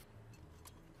not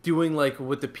doing like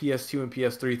what the PS2 and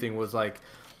PS3 thing was like.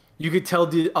 You could tell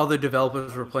the other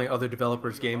developers were playing other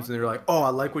developers' games, and they're like, oh, I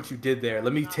like what you did there.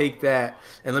 Let me take that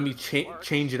and let me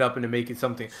change it up and to make it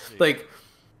something. Like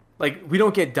we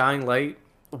don't get Dying Light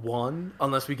 1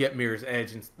 unless we get Mirror's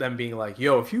Edge and them being like,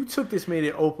 yo, if you took this, made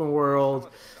it open world,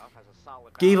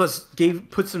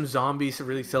 put some zombies to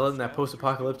really sell it in that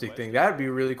post-apocalyptic thing, that'd be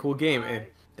a really cool game, and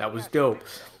that was dope.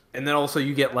 And then also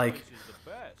you get like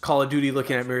Call of Duty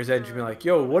looking at Mirror's Edge and be like,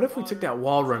 yo, what if we took that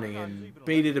wall running and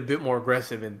made it a bit more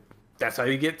aggressive, and that's how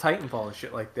you get Titanfall and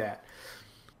shit like that.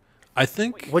 I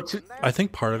think What's I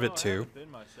think part of it too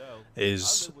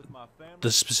is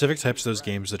the specific types of those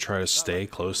games that try to stay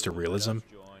close to realism.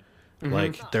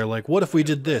 Like they're like, what if we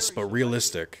did this but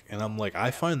realistic? And I'm like, I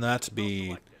find that to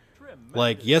be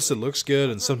like, yes, it looks good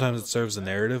and sometimes it serves the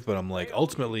narrative, but I'm like,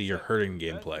 ultimately you're hurting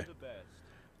gameplay.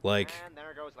 Like,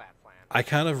 I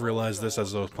kind of realized this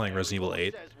as I was playing Resident Evil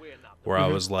 8, where I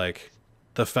was like,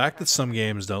 the fact that some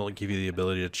games don't give you the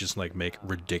ability to just like make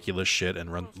ridiculous shit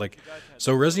and run like,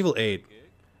 so Resident Evil 8,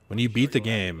 when you beat the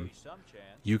game,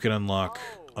 you can unlock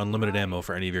unlimited ammo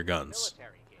for any of your guns,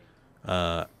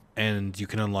 and you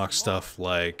can unlock stuff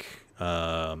like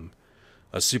a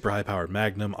super high powered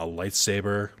Magnum, a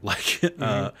lightsaber, like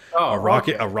a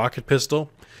rocket pistol,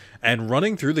 and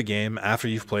running through the game after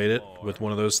you've played it with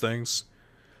one of those things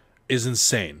is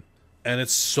insane, and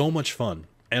it's so much fun.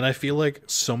 And I feel like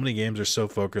so many games are so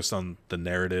focused on the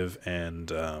narrative and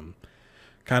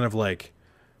kind of like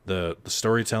the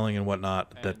storytelling and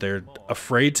whatnot that they're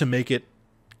afraid to make it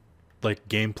like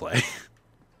gameplay.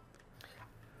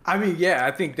 I mean, yeah,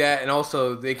 I think that, and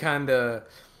also they kind of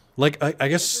like I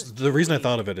guess the reason I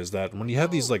thought of it is that when you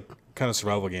have these like kind of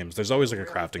survival games, there's always like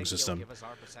a crafting system,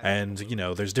 and you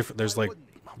know there's like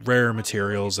rare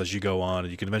materials as you go on,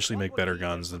 and you can eventually make better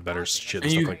guns and better shit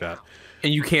and stuff like that.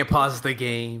 And you can't pause the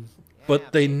game.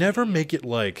 But they never make it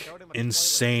like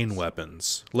insane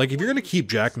weapons. Like if you're gonna keep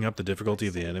jacking up the difficulty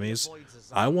of the enemies,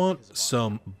 I want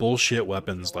some bullshit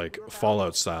weapons like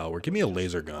Fallout style, where give me a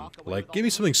laser gun. Like give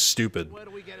me something stupid,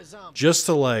 just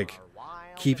to like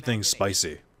keep things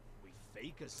spicy.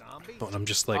 But I'm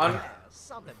just like,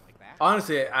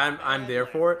 honestly, I'm there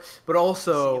for it. But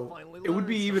also, it would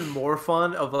be even more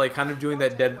fun of like kind of doing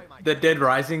that Dead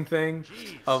Rising thing,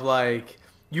 of like,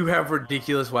 you have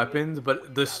ridiculous weapons,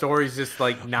 but the story's just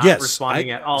like not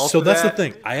responding at all. So that's the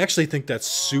thing. I actually think that's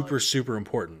super, super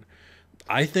important.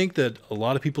 I think that a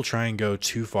lot of people try and go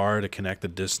too far to connect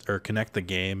connect the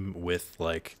game with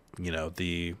like, you know,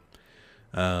 the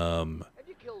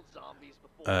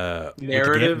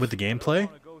narrative with the gameplay,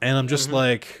 and I'm just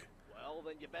like,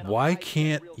 why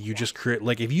can't you just create,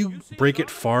 like, if you break it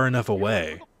far enough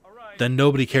away, then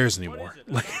nobody cares anymore.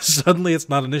 Like suddenly it's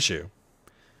not an issue.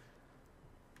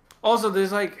 Also,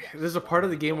 there's a part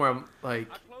of the game where I'm like,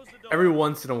 every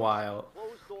once in a while,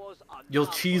 you'll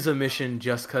cheese a mission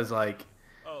just because like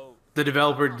the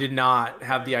developer did not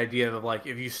have the idea of like,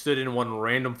 if you stood in one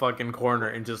random fucking corner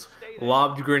and just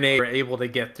lobbed a grenade, you're able to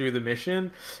get through the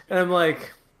mission. And I'm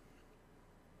like,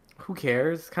 who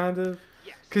cares, kind of?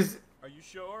 Because,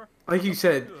 like you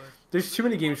said, there's too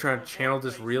many games trying to channel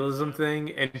this realism thing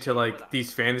into like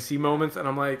these fantasy moments, and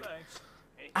I'm like,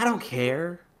 I don't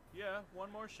care.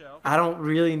 I don't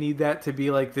really need that to be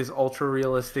like this ultra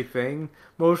realistic thing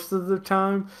most of the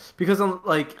time, because I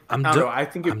don't know. I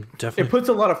think it puts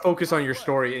a lot of focus on your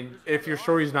story, and if your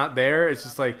story's not there, it's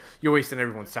just like you're wasting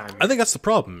everyone's time. I think that's the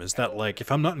problem, is that like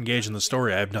if I'm not engaged in the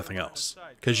story, I have nothing else,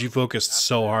 because you focused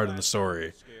so hard on the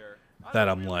story that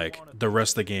I'm like, the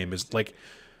rest of the game is like,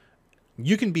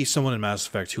 you can be someone in Mass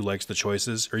Effect who likes the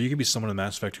choices, or you can be someone in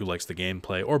Mass Effect who likes the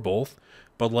gameplay, or both.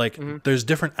 But like, there's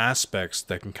different aspects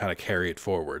that can kind of carry it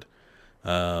forward.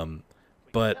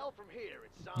 But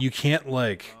you can't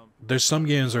like, there's some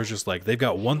games that are just like, they've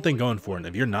got one thing going for it, and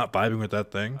if you're not vibing with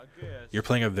that thing, you're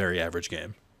playing a very average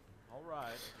game.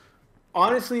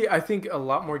 Honestly, I think a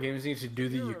lot more games need to do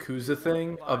the Yakuza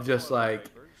thing of just like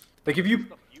if you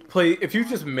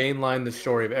just mainline the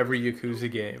story of every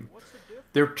Yakuza game,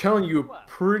 they're telling you a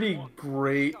pretty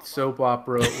great soap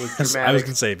opera with dramatic... I was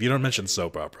going to say, if you don't mention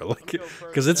soap opera, like,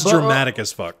 because it's dramatic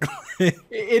as fuck.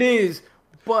 It is,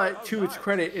 but to its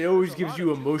credit, it always gives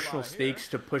you emotional stakes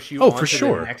to push you on to for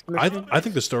sure. The next mission. I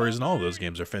think the stories in all of those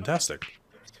games are fantastic.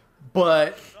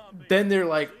 But then they're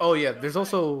like, oh yeah, there's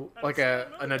also like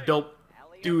an adult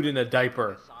dude in a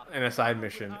diaper in a side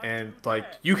mission, and like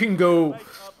you can go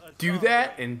do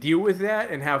that and deal with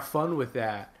that and have fun with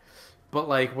that. But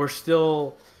like, we're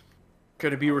still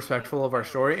gonna be respectful of our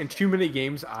story. And too many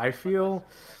games, I feel,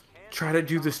 try to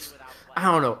do this.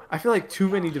 I don't know. I feel like too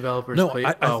many developers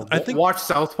I think watch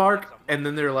South Park, and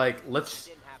then they're like, let's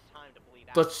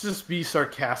just be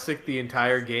sarcastic the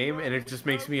entire game, and it just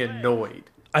makes me annoyed.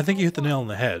 I think you hit the nail on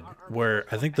the head. Where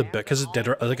I think because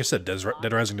like I said,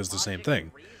 Dead Rising does the same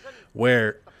thing,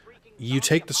 where you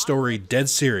take the story dead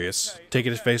serious, take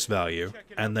it at face value,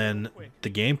 and then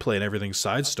the gameplay and everything's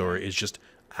side story is just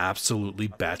absolutely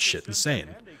batshit insane.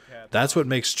 That's what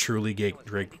makes truly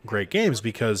great games,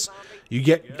 because you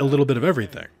get a little bit of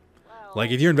everything.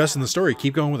 Like, if you're invested in the story,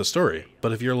 keep going with the story.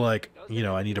 But if you're like, you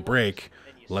know, I need a break,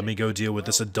 let me go deal with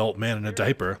this adult man in a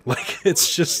diaper. Like,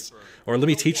 it's just, or let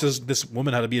me teach this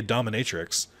woman how to be a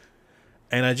dominatrix.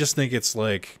 And I just think it's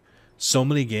like, so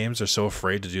many games are so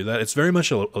afraid to do that. It's very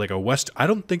much like a West. I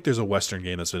don't think there's a Western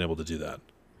game that's been able to do that.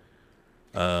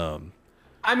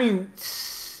 I mean,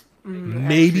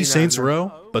 maybe Saints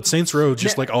Row, but Saints Row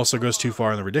just like also goes too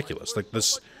far in the ridiculous. Like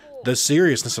the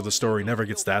seriousness of the story never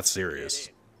gets that serious.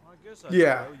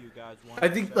 Yeah, I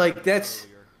think like that's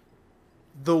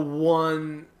the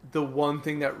one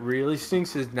thing that really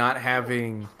stinks is not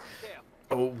having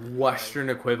a Western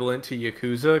equivalent to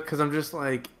Yakuza, because I'm just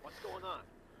like,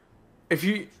 if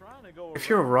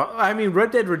you're I mean,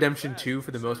 Red Dead Redemption 2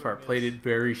 for the most part played it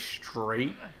very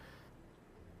straight,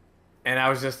 and I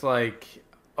was just like,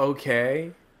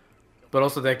 okay, but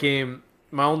also that game,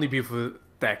 my only beef with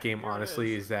that game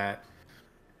honestly is that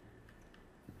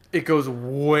it goes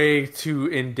way too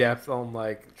in depth on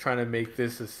like trying to make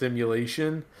this a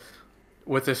simulation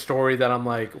with a story that I'm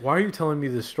like, why are you telling me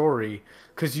this story?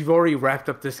 Because you've already wrapped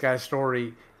up this guy's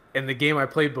story in the game I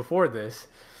played before this.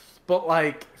 But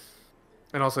like,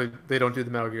 and also they don't do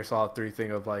the Metal Gear Solid 3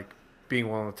 thing of like being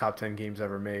one of the top 10 games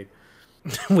ever made.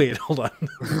 Wait, hold on.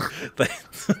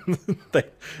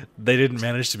 they didn't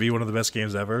manage to be one of the best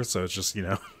games ever, so it's just, you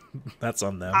know, that's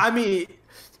on them. I mean,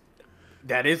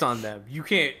 that is on them. You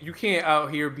can't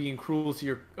out here being cruel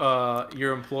to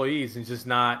your employees and just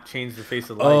not change the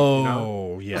face of life. Oh, you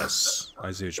know? Yes,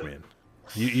 I see what you mean.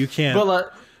 You can't.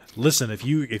 But, listen, if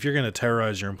you're gonna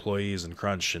terrorize your employees and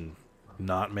crunch and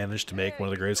not manage to make one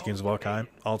of the greatest games of all time,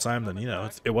 then you know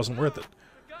it wasn't worth it.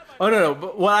 Oh no,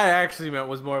 but what I actually meant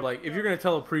was more like, if you're gonna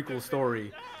tell a prequel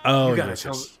story, oh you gotta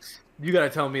yes. You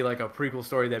gotta tell me like a prequel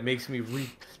story that makes me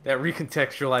that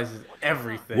recontextualizes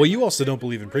everything. Well, you also don't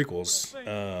believe in prequels,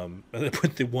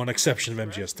 with the one exception of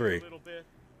MGS3.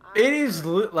 It is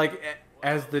like,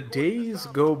 as the days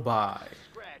go by,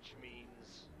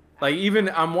 like even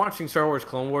I'm watching Star Wars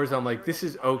Clone Wars, I'm like, this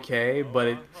is okay,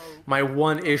 but my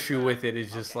one issue with it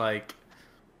is just like,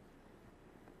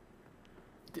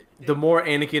 the more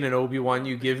Anakin and Obi-Wan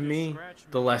you give me,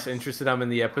 the less interested I'm in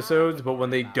the episodes. But when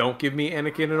they don't give me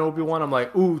Anakin and Obi-Wan, I'm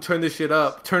like, ooh, turn this shit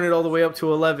up. Turn it all the way up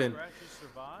to 11.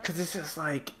 Because it's just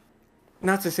like,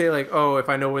 not to say like, oh, if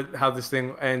I know how this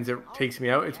thing ends, it takes me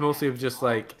out. It's mostly of just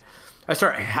like, I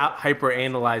start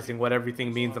hyper-analyzing what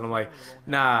everything means. And I'm like,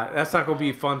 nah, that's not going to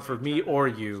be fun for me or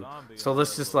you. So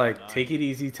let's just like, take it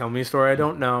easy. Tell me a story I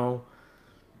don't know.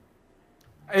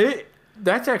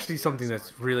 That's actually something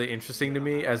that's really interesting to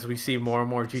me as we see more and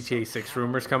more GTA 6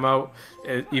 rumors come out,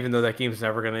 even though that game's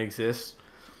never going to exist.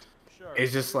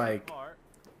 It's just like,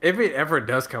 if it ever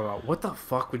does come out, what the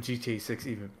fuck would GTA 6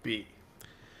 even be?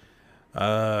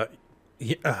 Yeah,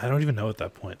 I don't even know at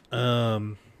that point.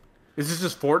 Is this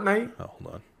just Fortnite? Oh,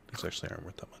 hold on. These actually aren't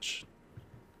worth that much.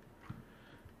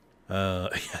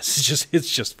 Yes, it's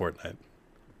just Fortnite.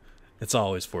 It's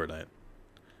always Fortnite.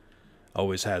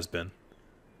 Always has been.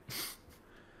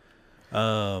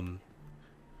 Am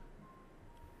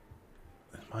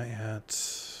I at...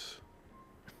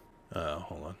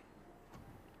 hold on.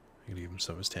 I can give him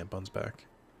some of his tampons back.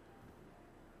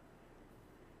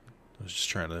 I was just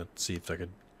trying to see if I could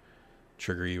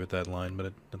trigger you with that line,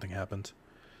 but nothing happened.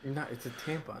 It's a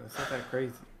tampon. It's not that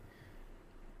crazy.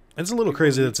 It's a little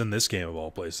crazy that's in this game of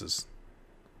all places.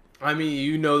 I mean,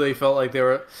 you know, they felt like they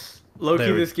were...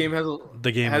 Low-key, this game has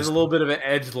a little bit of an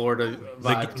edgelord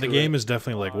vibe. The game is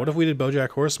definitely like, what if we did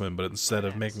BoJack Horseman, but instead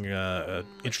of making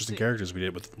interesting characters, we did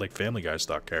it with like Family Guy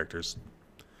stock characters.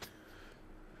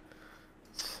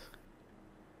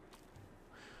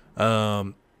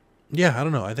 Yeah, I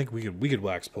don't know. I think we could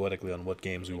wax poetically on what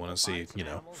games we want to see, you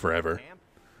know, forever.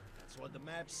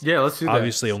 Yeah, let's do that.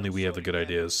 Obviously, only we have the good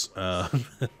ideas. No,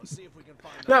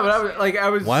 but I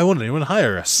was. Why wouldn't anyone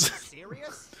hire us?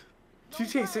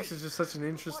 GTA 6 is just such an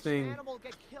interesting,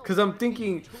 because I'm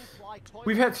thinking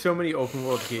we've had so many open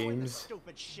world games,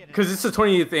 because it's the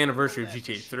 20th anniversary of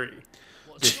GTA 3.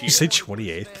 Did you say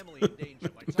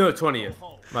 28th? No, 20th.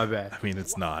 My bad. I mean,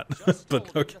 it's not,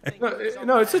 but okay.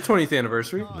 No, it's the 20th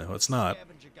anniversary. No, it's not.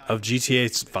 Of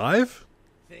GTA 5?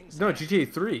 No,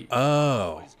 GTA 3.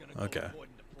 Oh, okay.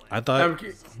 I thought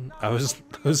I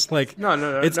was like, no.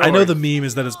 I know the meme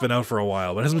is that it's been out for a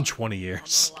while, but it hasn't been 20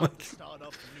 years. Like,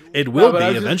 it will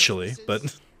be eventually, but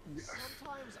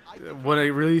when it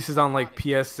releases on like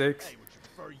PS6.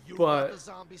 But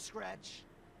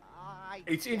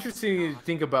it's interesting to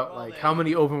think about like how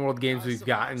many open world games we've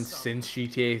gotten since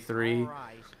GTA 3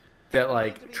 that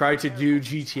like tried to do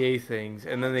GTA things,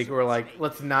 and then they were like,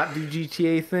 let's not do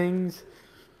GTA things.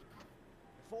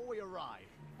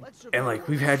 And like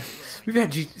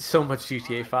so much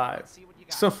GTA 5.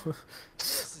 So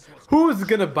who is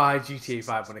gonna buy GTA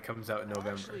 5 when it comes out in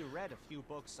November?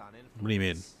 What do you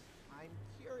mean?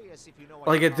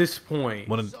 Like at this point,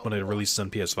 When it releases on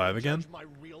PS5 again?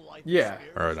 yeah.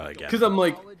 Or not again? Because I'm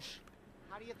like,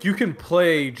 you can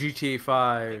play GTA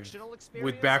 5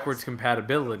 with backwards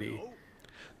compatibility.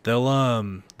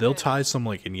 They'll tie some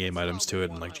like in-game items to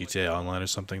it in like GTA Online or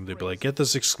something. They'd be like, get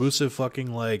this exclusive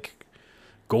fucking like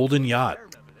golden yacht.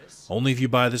 Only if you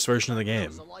buy this version of the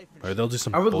game. Or they'll do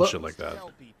some bullshit like that.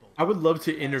 I would love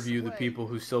to interview the people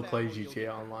who still play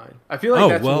GTA Online. I feel like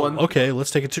that's one... okay, let's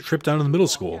take a trip down to the middle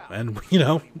school. And, you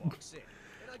know,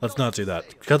 let's not do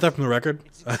that. Cut that from the record.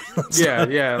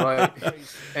 yeah, like...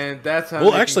 And that's how...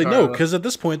 Well, actually, no, because at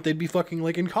this point, they'd be fucking,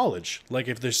 like, in college. Like,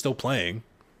 if they're still playing.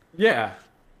 Yeah.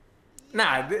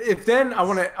 Nah, if then I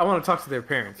want to talk to their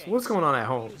parents. What's going on at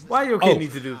home? Why do your kid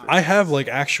need to do this? I have, like,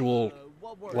 actual,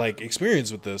 like,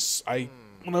 experience with this.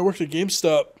 When I worked at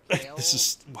GameStop... This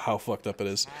is how fucked up it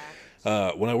is.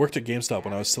 When I worked at GameStop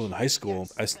when I was still in high school,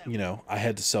 I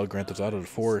had to sell Grand Theft Auto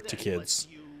 4 to kids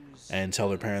and tell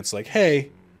their parents, like,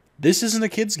 hey, this isn't a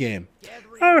kid's game.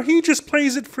 Oh, he just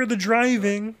plays it for the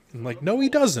driving. I'm like, no, he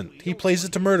doesn't. He plays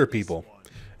it to murder people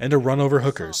and to run over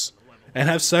hookers and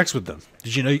have sex with them.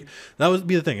 Did you know? That would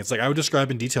be the thing. It's like I would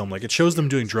describe in detail. I'm like, it shows them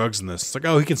doing drugs in this. It's like,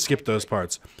 oh, he can skip those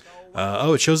parts.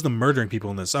 Oh, it shows them murdering people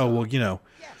in this. Oh, well, you know.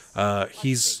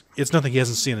 It's nothing he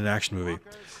hasn't seen in an action movie.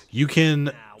 You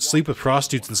can sleep with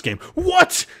prostitutes in this game.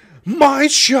 What? My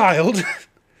child?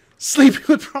 Sleeping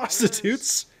with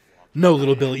prostitutes? No,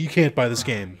 little Billy, you can't buy this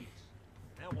game.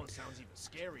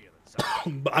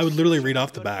 But I would literally read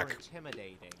off the back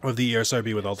of the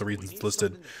ESRB with all the reasons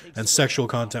listed, and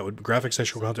graphic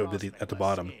sexual content would be at the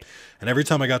bottom. And every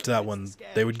time I got to that one,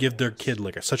 they would give their kid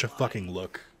like such a fucking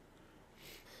look.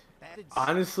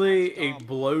 Honestly, it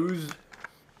blows...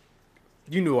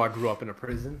 You knew I grew up in a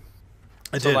prison.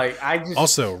 I did. Like,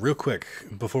 Also, real quick,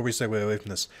 before we segue away from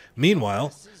this.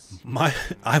 Meanwhile,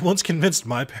 I once convinced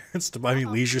my parents to buy me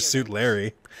Leisure Suit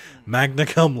Larry, magna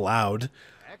cum laude,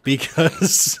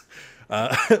 because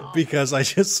it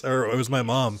was my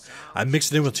mom. I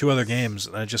mixed it in with 2 other games,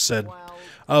 and I just said,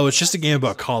 oh, it's just a game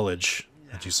about college.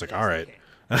 And she's like, all right.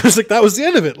 And I was like, that was the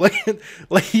end of it.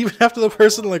 Like even after the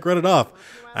person like read it off.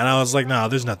 And I was like, nah,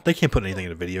 there's not. They can't put anything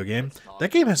in a video game.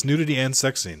 That game has nudity and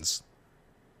sex scenes.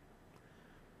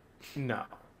 No.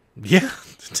 Yeah,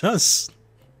 it does.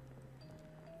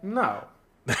 No.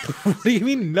 What do you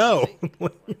mean no?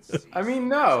 I mean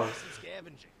no.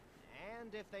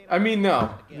 I mean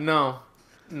no. No.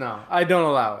 I don't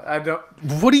allow it. I don't.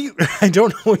 What do you? I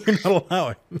don't know what you're not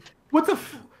allowing. What the?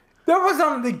 That was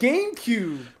on the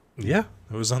GameCube. Yeah,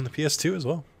 it was on the PS2 as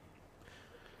well.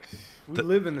 We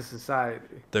live in a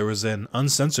society. There was an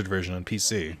uncensored version on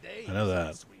PC. I know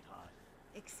that.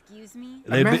 Excuse me?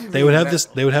 They would have this.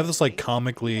 They would have this like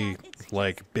comically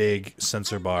like big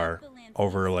censor bar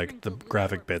over like the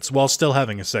graphic bits while still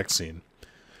having a sex scene.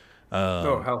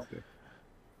 Healthy.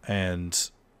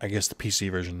 And I guess the PC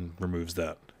version removes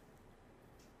that.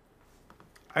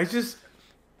 I don't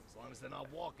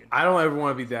ever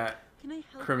want to be that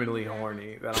criminally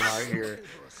horny that I'm out here.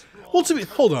 Well,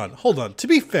 hold on. To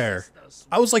be fair,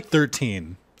 I was like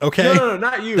 13. Okay. No,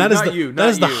 not you. That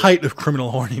is the height of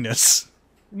criminal horniness.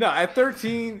 No, at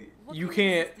 13, you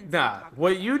can't. Nah,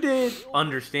 what you did,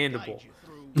 understandable.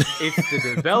 It's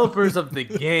the developers of the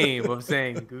game of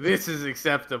saying this is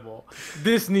acceptable.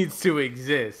 This needs to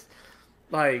exist.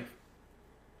 Like,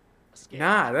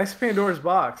 nah, that's Pandora's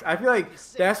box. I feel like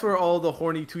that's where all the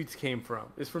horny tweets came from.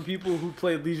 It's from people who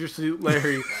played Leisure Suit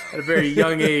Larry at a very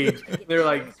young age. They're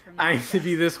like, I need to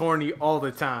be this horny all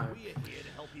the time.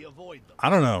 I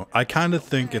don't know. I kind of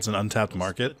think it's an untapped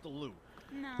market.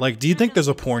 Like, do you think there's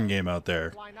a porn game out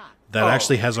there that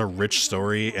actually has a rich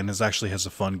story and actually has a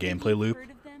fun gameplay loop?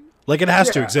 Like, it has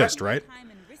to exist, right?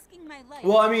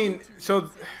 Well, I mean, so...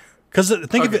 Because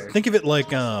think of it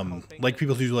like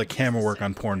people who do like camera work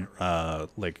on porn,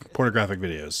 like pornographic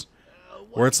videos,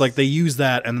 where it's like they use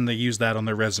that and then they use that on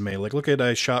their resume. Like, look at,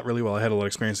 I shot really well. I had a lot of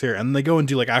experience here, and then they go and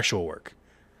do like actual work.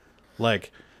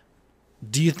 Like,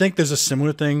 do you think there's a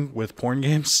similar thing with porn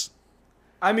games?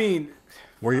 I mean,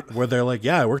 where they're like,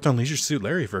 yeah, I worked on Leisure Suit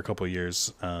Larry for a couple of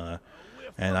years, and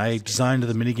I designed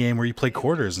the mini game where you play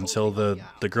quarters until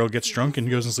the girl gets drunk and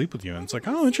goes and sleep with you, and it's like,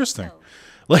 oh, interesting.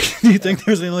 Like, do you think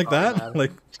there's anything like that?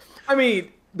 Like, I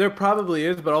mean, there probably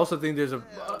is, but I also think there's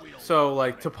so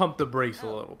like to pump the brakes a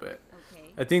little bit.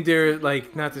 I think they're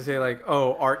like, not to say like,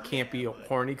 oh, art can't be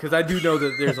horny, because I do know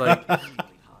that there's like,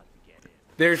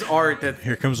 there's art that.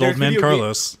 Here comes old man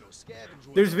Carlos.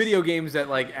 there's video games that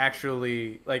like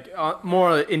actually like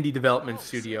more indie development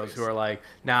studios who are like,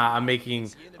 nah, I'm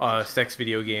making a sex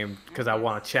video game because I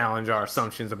want to challenge our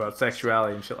assumptions about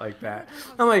sexuality and shit like that.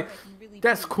 I'm like,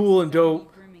 that's cool and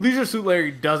dope. Leisure Suit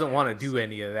Larry doesn't want to do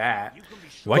any of that.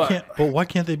 Why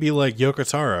can't they be like Yoko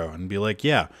Taro and be like,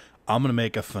 yeah, I'm gonna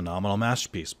make a phenomenal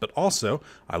masterpiece, but also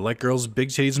I like girls with big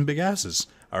titties and big asses.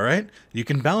 All right, you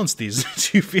can balance these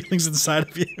two feelings inside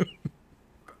of you.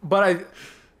 But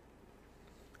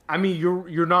I mean,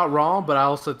 you're not wrong, but I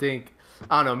also think,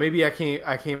 I don't know, maybe I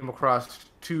came across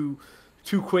too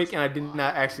quick, and I did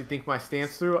not actually think my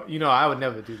stance through. You know, I would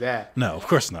never do that. No, of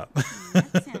course not.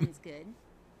 That sounds good.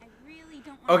 I really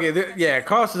don't want Okay, yeah,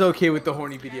 Carlos is okay with the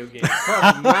horny video game.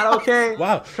 Carlos is not okay.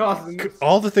 Wow, Carlos is,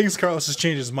 all the things Carlos has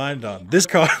changed his mind on. This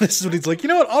is what he's like. You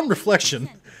know what? On reflection,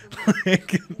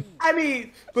 like, I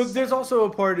mean, but there's also a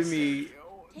part of me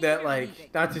that,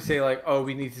 like, not to say like, oh,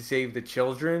 we need to save the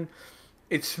children.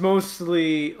 It's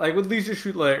mostly like with Leisure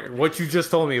Suit Larry, what you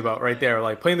just told me about right there,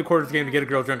 like playing the quarters game to get a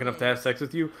girl drunk enough to have sex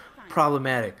with you,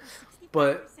 problematic.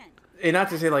 But and not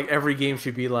to say like every game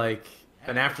should be like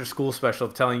an after-school special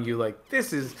of telling you like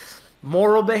this is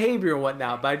moral behavior and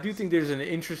whatnot. But I do think there's an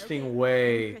interesting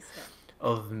way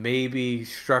of maybe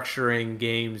structuring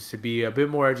games to be a bit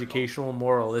more educational and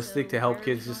moralistic to help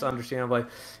kids just understand like,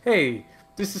 hey,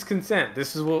 this is consent.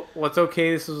 This is what's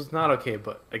okay. This is what's not okay.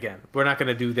 But again, we're not going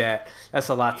to do that. That's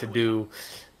a lot to do.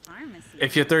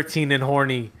 If you're 13 and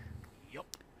horny, you're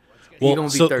going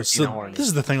to be 13 and horny. This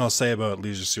is the thing I'll say about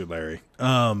Leisure Suit Larry.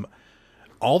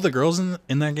 All the girls in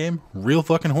that game, real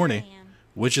fucking horny,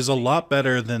 which is a lot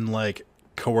better than like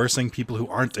coercing people who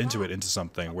aren't into it into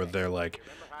something where they're like,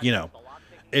 you know,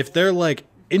 if they're like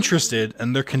interested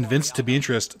and they're convinced to be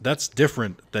interested, that's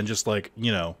different than just like,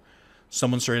 you know,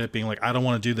 someone straight up being like, I don't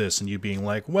want to do this, and you being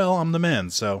like, well, I'm the man.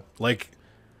 So, like,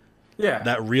 yeah,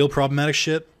 that real problematic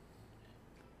shit.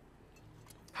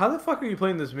 How the fuck are you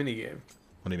playing this minigame?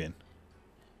 What do you mean?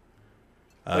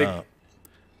 Like,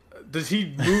 does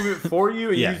he move it for you,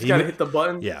 and yeah, you just gotta hit the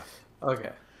button? Yeah.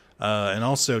 Okay. And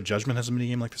also, Judgment has a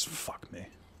minigame like this. Fuck me.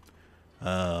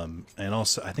 And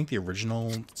also, I think the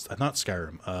original, not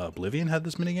Skyrim, Oblivion had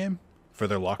this minigame for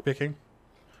their lockpicking.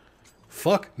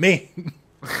 Fuck me.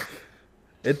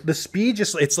 The speed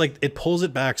just, it's like, it pulls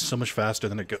it back so much faster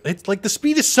than it goes. It's like, the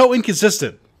speed is so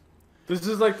inconsistent. This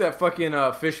is like that fucking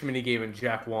fish minigame in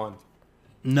Jak 1.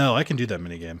 No, I can do that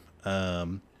minigame.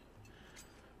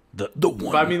 The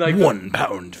one, I mean, like 1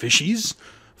 pound fishies,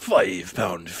 5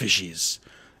 pound fishies.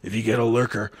 If you get a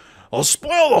lurker, I'll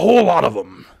spoil the whole lot of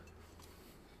them.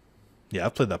 Yeah,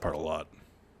 I've played that part a lot.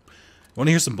 Want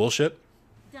to hear some bullshit?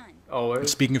 Done.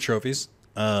 Always. Speaking of trophies,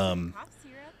 Cough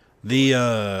the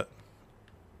syrup?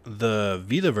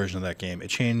 Vita version of that game, it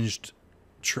changed.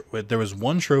 There was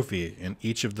one trophy in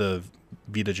each of the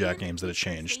Vita Jack games that it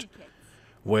changed.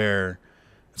 Where,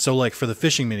 so like for the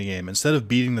fishing minigame, instead of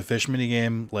beating the fish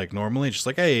minigame like normally, just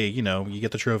like, hey, you know, you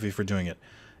get the trophy for doing it.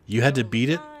 You had to beat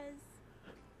it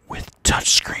with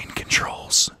touchscreen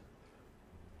controls.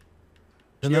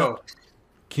 Yo.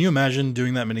 Can you imagine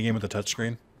doing that minigame with a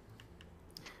touchscreen?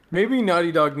 Maybe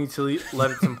Naughty Dog needs to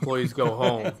let its employees go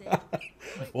home.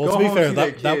 Well, Go to be home, fair, see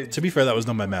their that was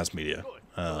done by Mass Media.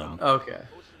 Okay.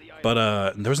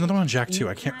 But there was another one in Jak 2.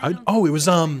 It was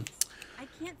Do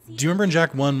you remember in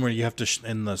Jak 1 where you have to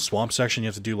in the swamp section you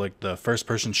have to do like the first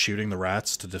person shooting the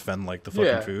rats to defend like the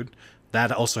fucking food?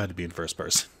 That also had to be in first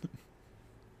person.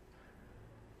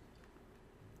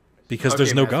 Because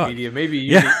there's no God. Media. Maybe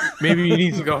you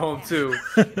need to go home too.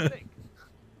 But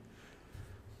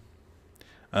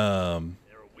I don't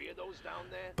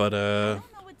know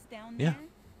what's down yeah. there.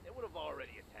 They would have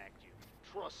already attacked you.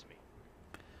 Trust me.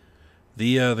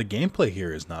 The gameplay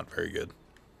here is not very good.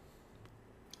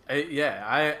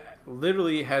 I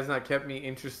literally has not kept me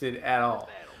interested at all.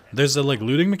 There's a like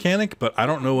looting mechanic, but I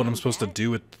don't know what I'm supposed to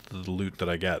do with the loot that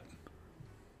I get.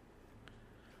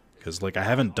 Because like I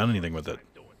haven't done anything with it.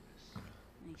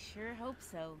 I sure hope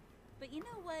so. But you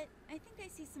know what? I think I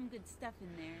see some good stuff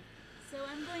in there. So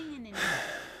I'm going in and...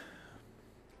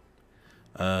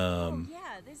 Oh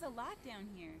yeah, there's a lot down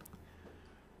here.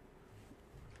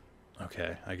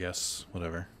 Okay, I guess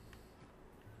whatever.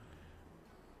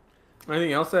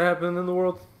 Anything else that happened in the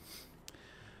world?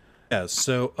 Yeah,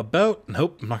 so nope,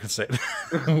 I'm not gonna say it.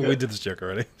 We did this joke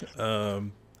already.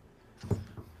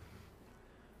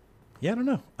 Yeah, I don't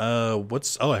know.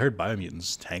 I heard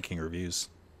Biomutants tanking reviews.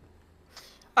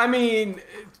 I mean,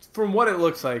 from what it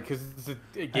looks like, because it's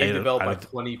a game developed by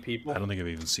 20 people. I don't think I've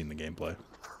even seen the gameplay.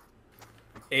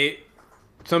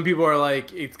 Some people are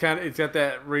like, it's got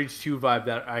that Rage 2 vibe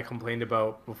that I complained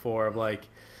about before of like,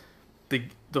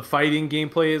 the fighting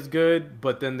gameplay is good,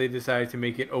 but then they decided to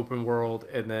make it open world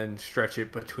and then stretch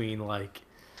it between like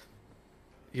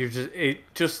it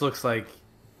just looks like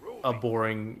a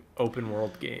boring open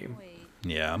world game.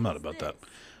 Yeah, I'm not about that.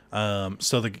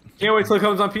 So the Can't wait till it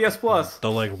comes on PS Plus. the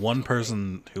like one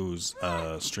person whose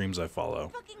streams I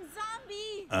follow,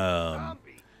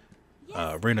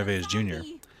 Renovays Jr.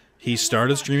 He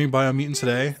started streaming Biomutant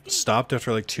today, stopped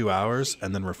after like 2 hours,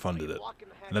 and then refunded it.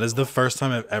 And that is the first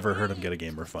time I've ever heard him get a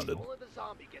game refunded.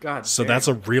 God, So damn. that's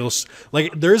a real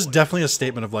like. There's definitely a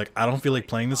statement of like, I don't feel like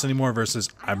playing this anymore versus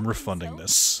I'm refunding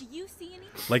this.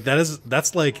 Like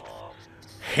that's like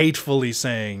hatefully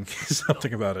saying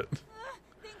something about it.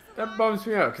 That bums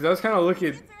me out because I was kind of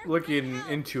looking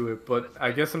into it, but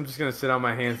I guess I'm just gonna sit on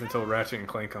my hands until Ratchet and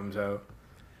Clank comes out.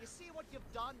 You see what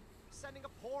you've done? Sending a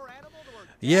poor animal to her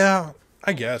Yeah,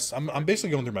 I guess I'm basically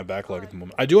going through my backlog at the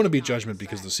moment. I do want to beat Judgment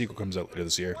because the sequel comes out later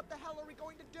this year. What the hell are we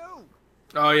going to do?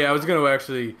 Oh yeah, I was gonna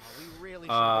actually We really should be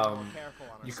more careful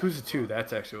on Yakuza 2.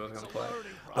 That's actually what I was gonna play.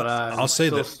 But I'll say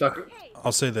still this. stuck.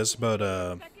 I'll say this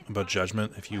about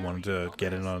Judgment. If you wanted to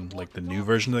get in on like the new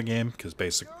version of the game, because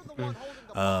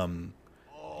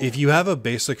if you have a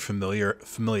basic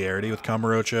familiarity with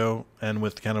Kamurocho and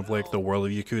with kind of like the world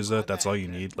of Yakuza, that's all you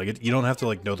need. Like you don't have to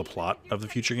like know the plot of the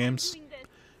future games.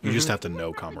 You just have to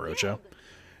know Kamurocho.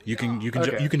 You can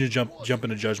just jump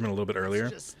into Judgment a little bit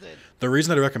earlier. The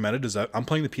reason I recommend it is that I'm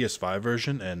playing the PS5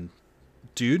 version, and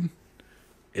dude,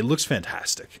 it looks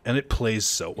fantastic and it plays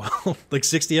so well. Like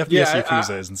 60 FPS Yeah,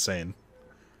 Yakuza is insane.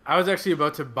 I was actually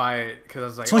about to buy it because I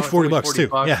was like, It's only oh, $40 too.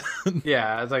 Yeah.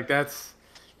 Yeah, I was like, yeah,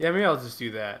 maybe I'll just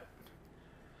do that.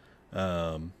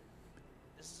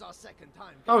 This is our second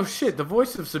time. Oh shit, the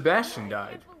voice of Sebastian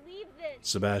died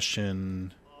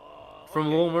Sebastian. from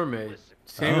Little Mermaid.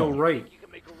 Samuel Oh. Wright. You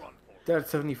can make a run for it. Died at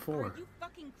 74. Are you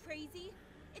fucking crazy?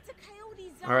 It's a coyote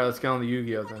zombie. All right, let's get on the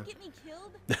Yu-Gi-Oh You wanna then. get me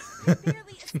killed? I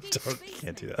barely escaped the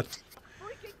Can't do basement. that.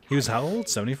 Freaking He was how old?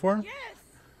 74? Yes.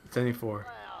 74.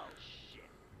 Well, shit.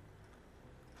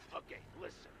 Okay,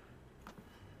 listen.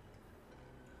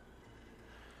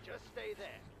 Just stay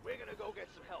there. We're gonna go get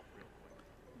some help real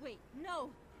quick. Wait, no.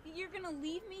 You're gonna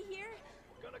leave me here?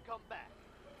 We're gonna come back.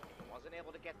 If it wasn't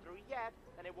able to get through yet,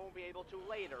 then it won't be able to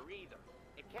later either.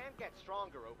 It can get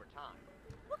stronger over time.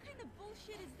 What kind of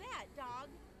bullshit is that, dog?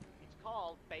 It's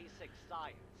called basic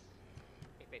science.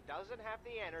 If it doesn't have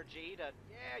the energy to...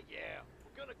 Yeah,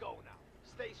 we're gonna go now.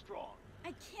 Stay strong.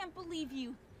 I can't believe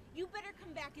you. You better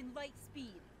come back in light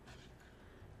speed.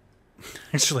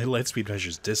 Actually, lightspeed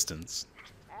measures distance.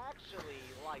 Actually,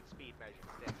 light speed measures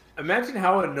distance. Imagine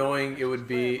how annoying it would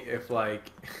be if, like,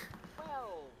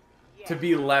 Well, yeah. to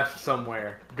be left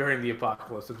somewhere during the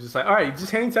apocalypse. It's just like, all right,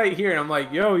 just hang tight here, and I'm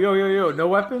like, yo, no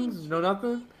weapons, no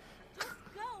nothing. Just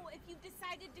go if you've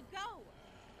decided to go.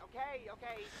 Okay,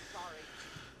 sorry.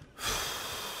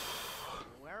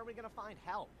 Where are we gonna find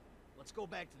help? Let's go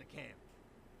back to the camp.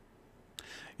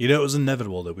 You know, it was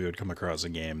inevitable that we would come across a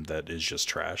game that is just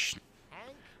trash.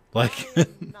 Hank? Like,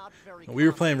 I'm not very we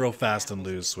were playing real confident fast and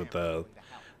animals loose are with willing to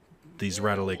help. these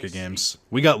Rattlelaker games.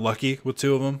 We got lucky with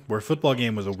 2 of them, where football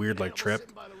game was a weird like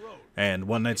trip, and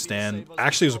One Night Stand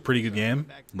actually was a pretty good game,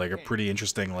 like a pretty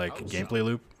interesting like gameplay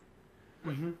loop.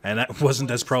 And that wasn't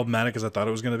as problematic as I thought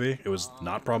it was going to be. It was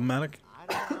not problematic.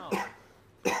 I don't know.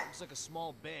 Looks like a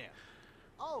small bear.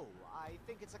 Oh, I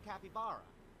think it's a capybara.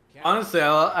 Honestly,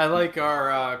 I like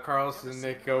our Carlos and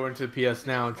Nick go into PS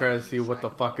Now and try to see what the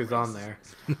fuck is on there.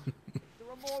 There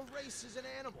are more races and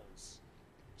animals.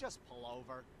 Just pull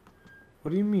over.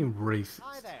 What do you mean racist?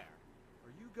 Hi there.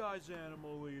 Are you guys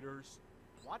animal leaders?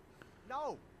 What?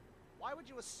 No. Why would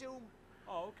you assume?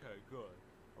 Oh, okay, good.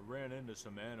 I ran into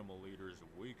some animal leaders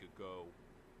a week ago.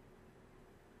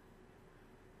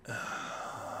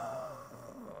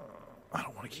 I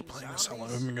don't want to keep playing this. How long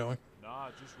have we been going? Nah,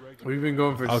 just regular. We've been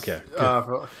going for Okay,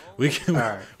 We can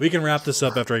Alright. we can wrap this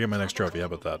up after I get my next trophy. How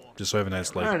about that? Just so I have a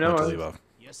nice like Alright, no note to worries. leave off.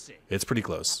 You see. It's pretty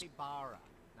close. Capybara,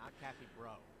 not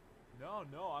capybro.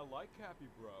 No, I like Cappy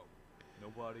Bro.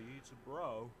 Nobody eats a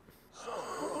bro.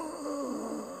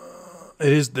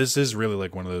 This is really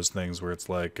like one of those things where it's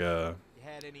like You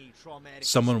had any traumatic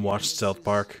someone watched South experiences?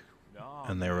 Park Nah,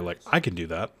 and they were like, I can do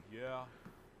that, yeah.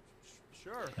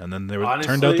 Sure. and then they were, Honestly-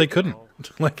 turned out they couldn't.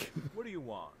 Like, What do you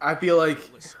want? I feel like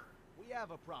Listen, we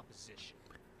have a proposition.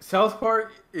 South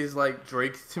Park is like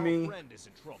Drake to Our me friend is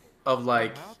in trouble. of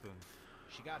like, What happened?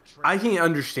 She got I trapped. can't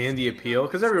understand the appeal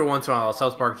because every once in a while a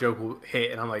South Park joke will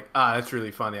hit and I'm like, that's really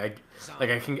funny.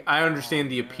 I understand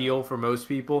the appeal for most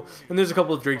people, and there's a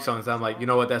couple of Drake songs that I'm like, you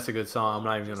know what, that's a good song. I'm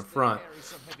not even gonna front.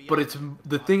 But it's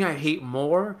the thing I hate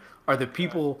more are the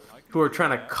people who are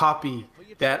trying to copy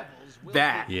that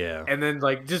that. Yeah. And then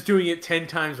like just doing it 10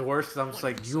 times worse because I'm just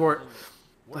like, you're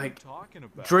What are you like talking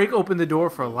about? Drake opened the door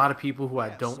for a lot of people who I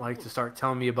don't like to start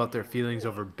telling me about their feelings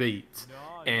over beats.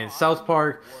 And South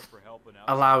Park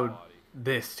allowed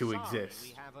this to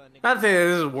exist. Not to say that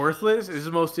this is worthless, this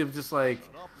is mostly just like,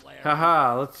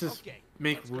 haha, let's just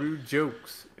make rude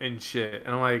jokes and shit.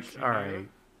 And I'm like, alright.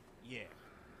 Yeah.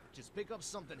 Just pick up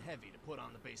something heavy to put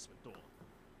on the basement door.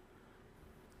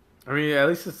 I mean, at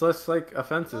least it's less like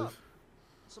offensive.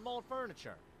 Some old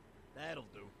furniture. That'll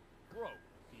do. Bro,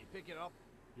 can you pick it up?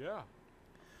 Yeah.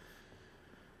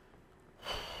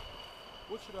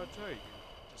 What should I take?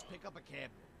 Just pick up a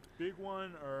cabinet. Big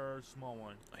one or small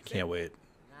one? I can't wait.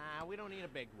 Nah, we don't need a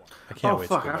big one. I can't Oh wait.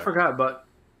 fuck, to go I back. forgot about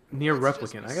Near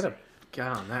Replicant. I gotta get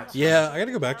on that. Yeah, I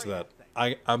gotta go back to that.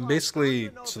 I'm basically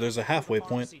so there's a halfway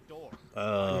point,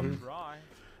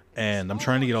 and I'm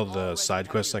trying to get all the side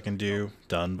quests I can do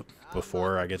done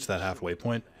before I get to that halfway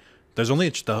point. There's only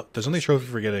a trophy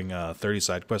for getting 30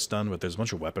 side quests done, but there's a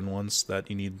bunch of weapon ones that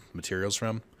you need materials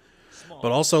from.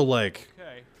 But also like,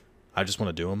 Okay. I just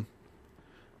want to do them.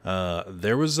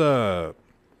 There was a.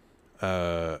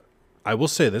 I will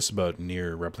say this about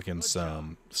Near Replicant's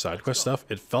side quest stuff.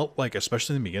 It felt like,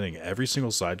 especially in the beginning, every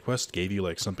single side quest gave you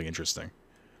like something interesting.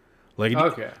 Like,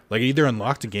 like it either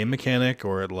unlocked a game mechanic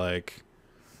or it like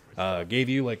gave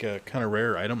you like a kind of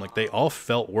rare item. Like they all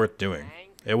felt worth doing.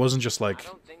 It wasn't just like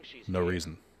no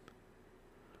reason.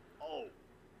 Oh,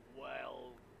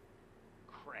 well,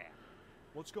 crap.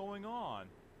 What's going on?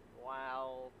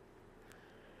 Well,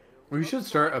 We should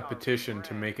start a petition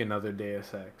to make another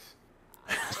Deus Ex.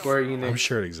 Square Enix. I'm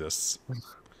sure it exists.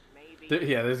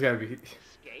 Yeah, there's gotta be.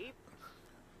 escape?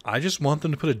 I just want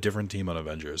them to put a different team on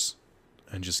Avengers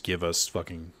and just give us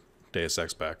fucking Deus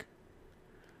Ex back.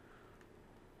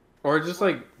 Or just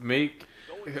like make.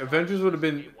 Avengers would have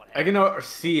been. I can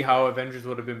see how Avengers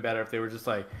would have been better if they were just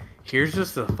like, here's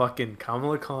just a fucking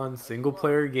Kamala Khan single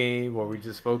player game where we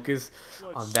just focus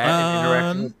on that and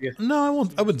interaction with the. No, I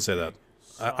won't. I wouldn't say that.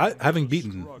 I having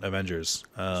beaten Avengers,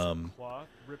 Cloth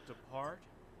ripped apart.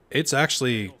 it's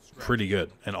actually pretty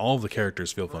good, and all of the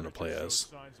characters feel fun to play as.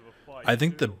 I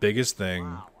think the biggest thing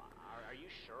Are you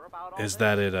sure about all is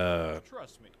that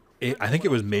Trust me. I think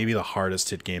it was maybe the hardest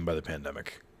hit game by the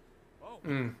pandemic, Oh,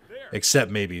 there.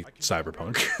 except maybe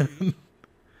Cyberpunk. That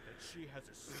she has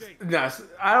escaped. No,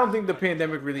 I don't think the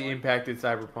pandemic really impacted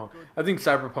Cyberpunk. I think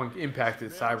Cyberpunk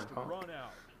impacted Cyberpunk. Run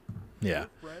out. Yeah,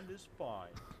 Friend is fine.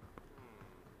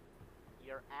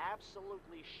 You're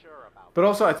absolutely sure about But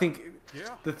also, I think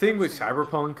Yeah. the thing with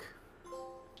Cyberpunk,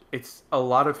 it's a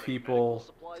lot of people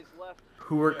supplies left?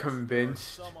 who are Yes,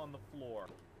 convinced. Some on the floor.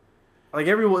 Like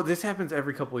everyone, this happens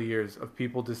every couple of years of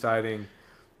people deciding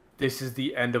this is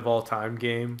the end of all time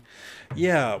game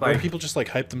yeah. Where Like- people just like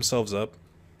hype themselves up.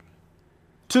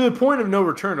 to the point of no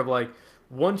return. Of like,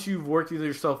 once you've worked with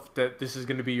yourself that this is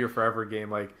going to be your forever game,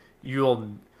 like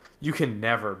you can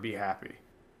never be happy.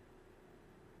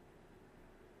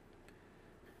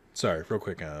 Sorry, real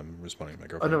quick. I'm responding to my Oh,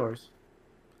 girlfriend. no worries.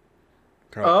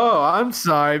 Carl- Oh, I'm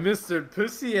sorry, Mr.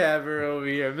 Pussy Haver over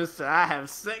here. Mr. I have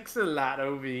sex a lot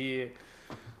over here.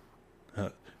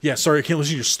 Yeah, sorry, I can't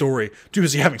listen to your story. Too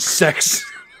busy having sex.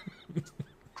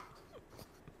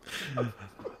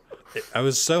 I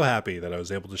was so happy that I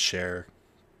was able to share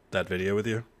that video with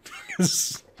you.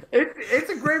 It's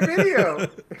a great video.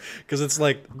 Because it's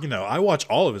like, you know, I watch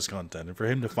all of his content, and for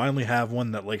him to finally have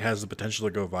one that like has the potential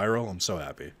to go viral, I'm so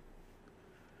happy.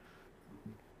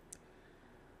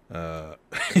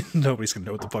 Nobody's gonna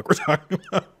know what the fuck we're talking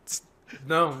about.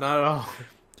 No, not at all.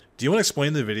 Do you want to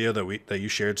explain the video that you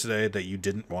shared today that you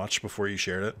didn't watch before you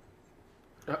shared it?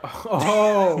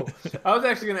 Oh, I was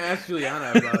actually gonna ask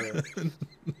Juliana about it.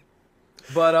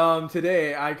 But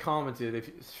today I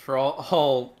commented for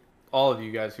all of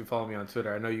you guys who follow me on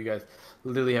Twitter. I know you guys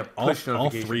literally have push All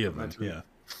notifications. three of on my them, tweet. yeah.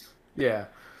 Yeah.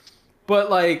 But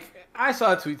like I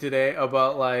saw a tweet today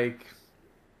about like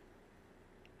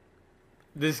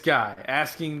this guy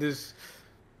asking these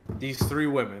three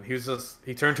women.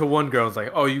 He turned to one girl and was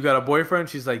like, "Oh, you got a boyfriend?"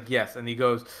 She's like, "Yes." And he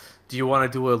goes, "Do you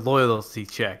want to do a loyalty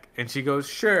check?" And she goes,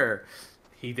 "Sure."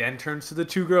 He then turns to the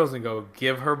two girls and go,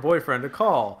 "Give her boyfriend a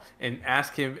call and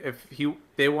ask him if he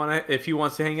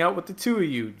wants to hang out with the two of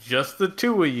you, just the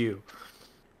two of you."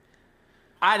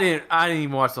 I didn't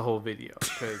even watch the whole video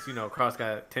because Cross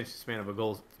got attention span of a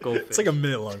goldfish. It's like a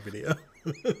minute-long video.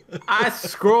 I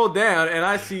scroll down and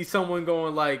I see someone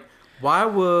going like, "Why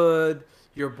would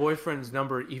your boyfriend's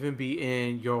number even be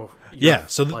in your Yeah,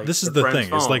 so like, this is your the friend's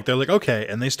thing. It's phone?" like they're like, okay,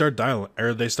 and they start dialing.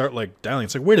 It's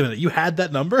like, wait a minute, you had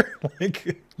that number?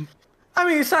 Like, I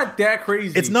mean, it's not that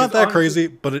crazy. it's not 'cause that honestly, crazy,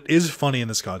 but it is funny in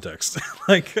this context.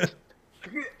 Like,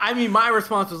 I mean, my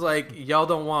response was like, y'all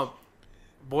don't want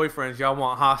boyfriends, y'all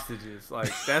want hostages.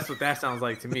 Like, that's what that sounds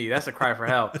like to me. That's a cry for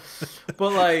help.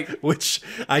 But like, Which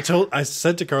I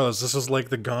said to Carlos, this was like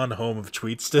the gone home of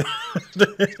tweets to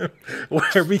him,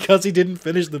 where because he didn't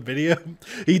finish the video,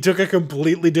 he took a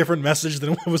completely different message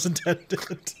than what was intended.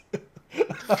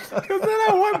 because then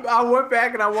I went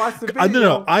back and I watched the video.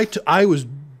 No, I was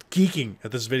geeking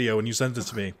at this video when you sent it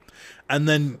to me. And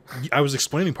then I was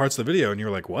explaining parts of the video, and you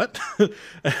were like, "What?"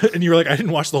 And you were like, "I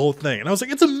didn't watch the whole thing." And I was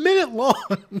like, "It's a minute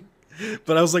long."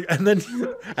 But I was like, and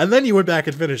then you went back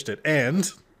and finished it. And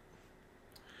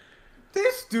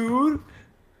this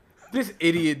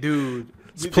idiot dude.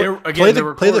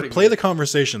 Play the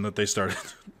conversation that they started.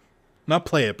 Not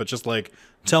play it, but just like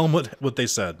tell them what they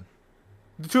said.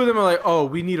 The two of them are like, "Oh,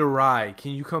 we need a ride.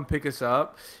 Can you come pick us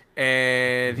up?"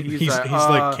 And he's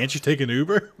like, "Can't you take an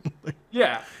Uber?"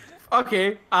 Yeah.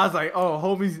 Okay. I was like, "Oh,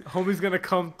 homie's gonna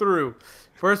come through."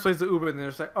 First place the Uber, and they're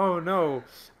just like, "Oh no,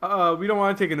 we don't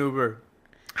want to take an Uber.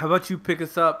 How about you pick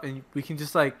us up and we can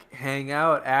just like hang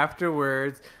out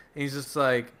afterwards?" And he's just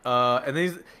like, and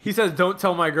then he says, "Don't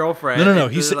tell my girlfriend." No.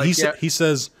 He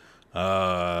says,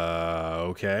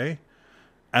 okay.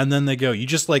 And then they go, "You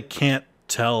just like can't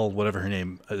tell whatever her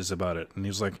name is about it." And he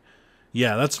was like,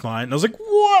 "Yeah, that's fine." And I was like,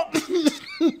 "What?"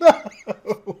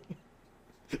 No.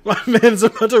 My man's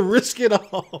about to risk it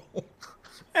all.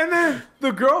 And then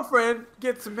the girlfriend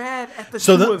gets mad at the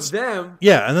two of them.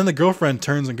 Yeah, and then the girlfriend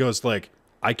turns and goes like,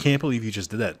 "I can't believe you just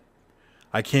did that.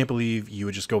 I can't believe you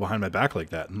would just go behind my back like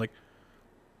that." And I'm like,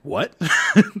 "What?"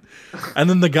 And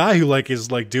then the guy who like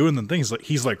is like doing the things, like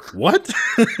he's like, "What?"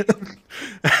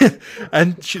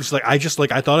 And she's like, I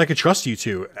thought I could trust you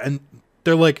two." And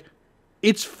they're like,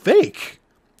 "It's fake."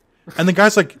 And the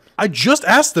guy's like, "I just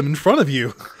asked them in front of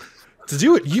you to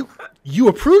do it. You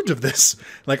approved of this."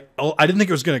 Like, oh, I didn't think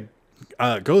it was gonna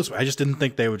go this way. I just didn't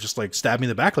think they would just like stab me in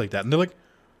the back like that. And they're like,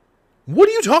 "What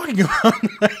are you talking about?"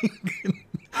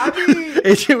 I mean,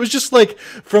 it was just like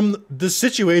from the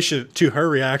situation to her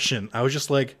reaction. I was just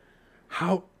like,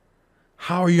 how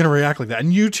are you gonna react like that?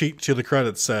 And you, to the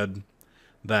credit, said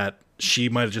that she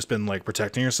might have just been like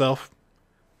protecting herself.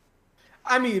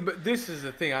 I mean, but this is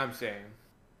the thing I'm saying.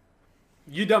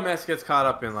 You dumbass gets caught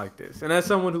up in like this. And as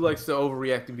someone who likes to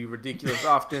overreact and be ridiculous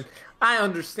often, I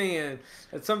understand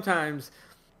that sometimes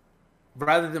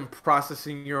rather than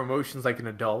processing your emotions like an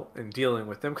adult and dealing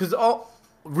with them, because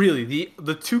really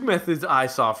the two methods I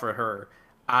saw for her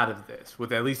out of this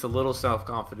with at least a little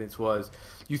self-confidence was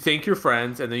you thank your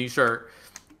friends and then you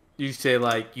say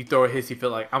like, you throw a hissy fit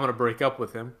like, "I'm going to break up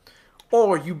with him,"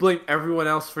 or you blame everyone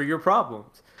else for your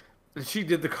problems. And she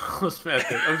did the Carlos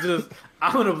method of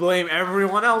I'm going to blame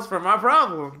everyone else for my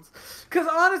problems. Because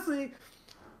honestly,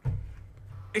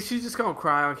 is she just going to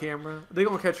cry on camera? Are they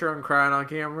going to catch her on crying on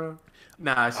camera?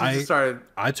 Nah, she just started.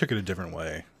 I took it a different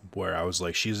way, where I was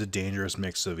like, she's a dangerous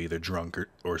mix of either drunk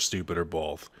or stupid or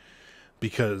both.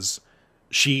 Because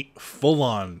she, full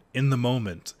on, in the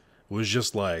moment, was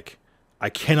just like, "I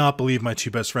cannot believe my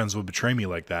two best friends would betray me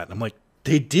like that." And I'm like,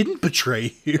 they didn't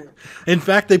betray you. In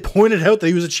fact, they pointed out that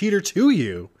he was a cheater to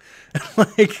you.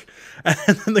 Like,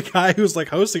 and then the guy who was like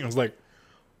hosting was like,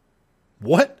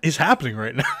 "What is happening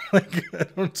right now?" Like,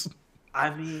 I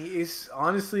mean, it's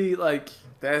honestly like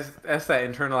that's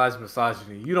that internalized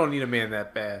misogyny. You don't need a man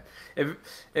that bad. If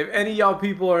any of y'all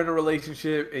people are in a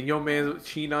relationship and your man's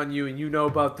cheating on you and you know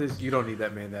about this, you don't need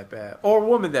that man that bad or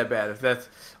woman that bad. If that's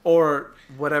or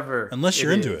whatever. Unless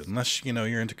you're into it, unless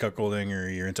you're into cuckolding or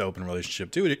you're into open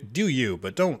relationship, do you?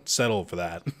 But don't settle for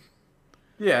that.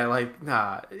 Yeah, like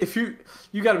nah. If you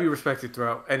got to be respected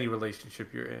throughout any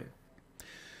relationship you're in.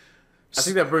 I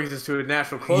think that brings us to a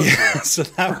natural close. Yeah, so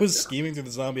that was scheming through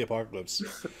the zombie apocalypse.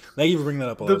 Thank you for bringing that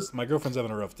up. My girlfriend's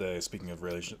having a rough day, speaking of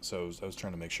relationships, so I was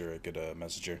trying to make sure I could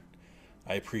message her.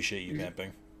 I appreciate you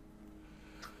vamping.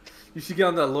 You should get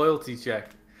on that loyalty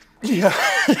check. Yeah.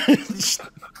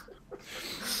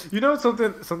 You know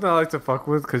something I like to fuck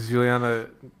with? Because Juliana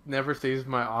never saves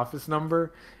my office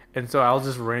number, and so I'll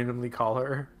just randomly call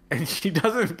her. And she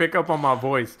doesn't pick up on my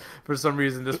voice for some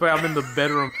reason. Despite I'm in the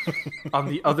bedroom on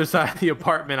the other side of the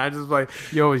apartment. I just like,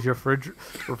 "Yo, is your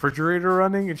refrigerator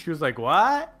running?" And she was like,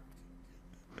 "What?"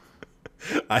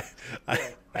 I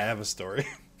have a story.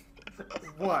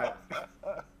 What?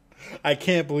 I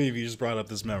can't believe you just brought up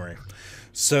this memory.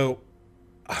 So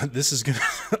this is gonna.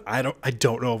 I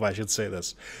don't know if I should say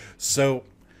this. So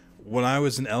when I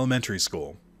was in elementary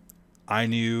school, I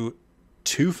knew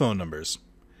 2 phone numbers.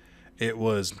 It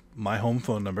was my home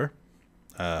phone number,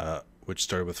 which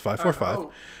started with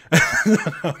 545.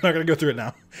 I'm not going to go through it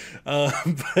now.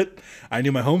 But I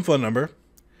knew my home phone number,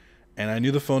 and I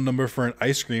knew the phone number for an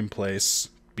ice cream place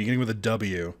beginning with a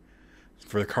W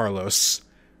for Carlos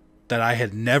that I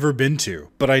had never been to,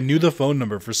 but I knew the phone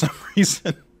number for some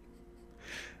reason.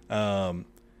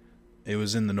 It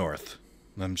was in the north.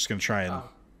 I'm just gonna try and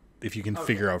if you can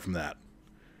figure out from that.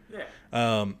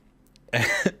 Yeah.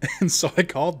 And so I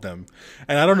called them,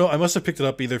 and I don't know, I must have picked it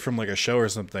up either from like a show or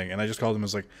something, and I just called them. I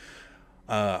was like,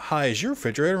 hi, is your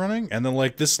refrigerator running? And then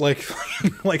like this like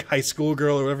like high school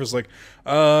girl or whatever is like,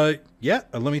 yeah,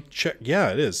 let me check.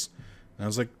 Yeah, it is. And I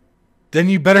was like, then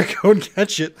you better go and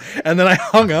catch it. And then I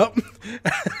hung up,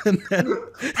 and then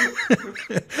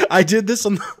I did this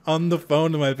on the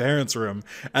phone to my parents' room,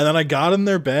 and then I got in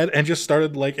their bed and just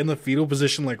started like in the fetal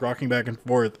position, like rocking back and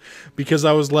forth, because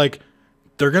I was like,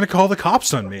 they're gonna call the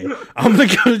cops on me. I'm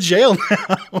gonna go to jail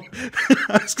now.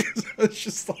 I was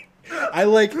just like, I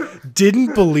like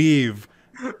didn't believe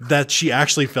that she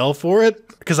actually fell for it,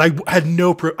 because I had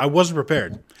I wasn't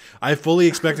prepared. I fully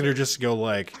expected her just to go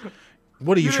like,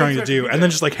 what are you trying to do? And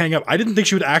then just like hang up. I didn't think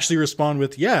she would actually respond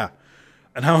with, yeah.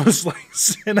 And I was like,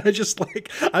 and I just like,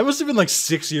 I must have been like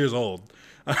 6 years old.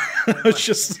 I was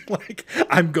just like,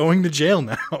 I'm going to jail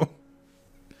now.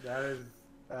 That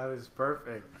is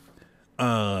perfect.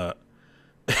 And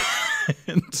I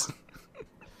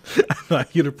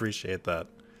thought you'd appreciate that.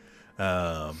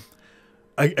 I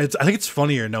think it's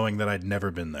funnier knowing that I'd never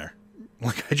been there.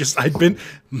 Like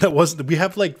we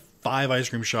have like 5 ice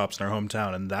cream shops in our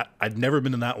hometown, and that I'd never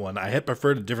been in that one. I had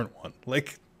preferred a different one.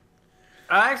 Like,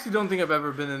 I actually don't think I've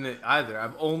ever been in it either.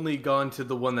 I've only gone to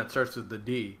the one that starts with the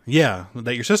D. Yeah,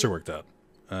 that your sister worked at.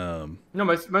 No,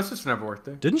 my sister never worked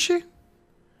there. Didn't she?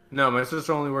 No, my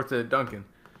sister only worked at Dunkin'.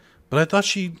 But I thought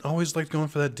she always liked going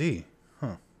for that D.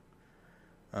 Huh.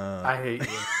 I hate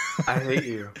you. I hate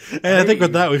you. And I think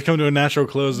with that, we've come to a natural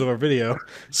close of our video.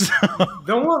 So.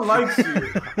 No one likes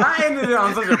you. I ended it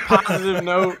on such a positive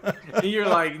note, and you're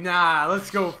like, nah,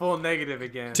 let's go full negative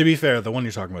again. To be fair, the one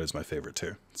you're talking about is my favorite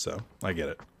too, so I get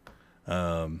it.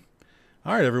 All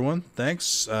right, everyone.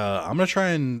 Thanks. I'm going to try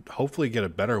and hopefully get a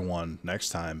better one next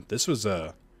time. This was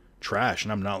trash,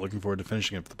 and I'm not looking forward to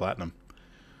finishing it for the platinum.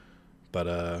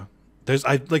 But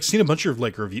I've like seen a bunch of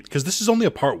like reviews, because this is only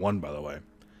a part 1, by the way.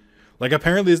 Like,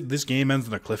 apparently this game ends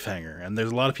in a cliffhanger, and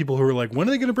there's a lot of people who are like, when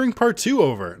are they going to bring part 2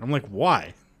 over? And I'm like,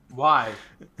 why? Why?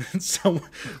 so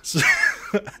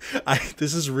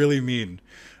this is really mean,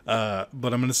 but I'm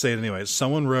going to say it anyway.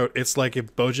 Someone wrote, it's like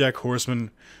if BoJack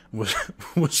Horseman was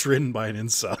written by an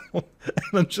incel. And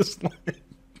I'm just like...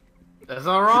 That's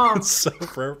not wrong. It's so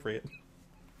appropriate.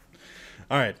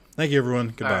 All right. Thank you,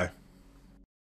 everyone. Goodbye.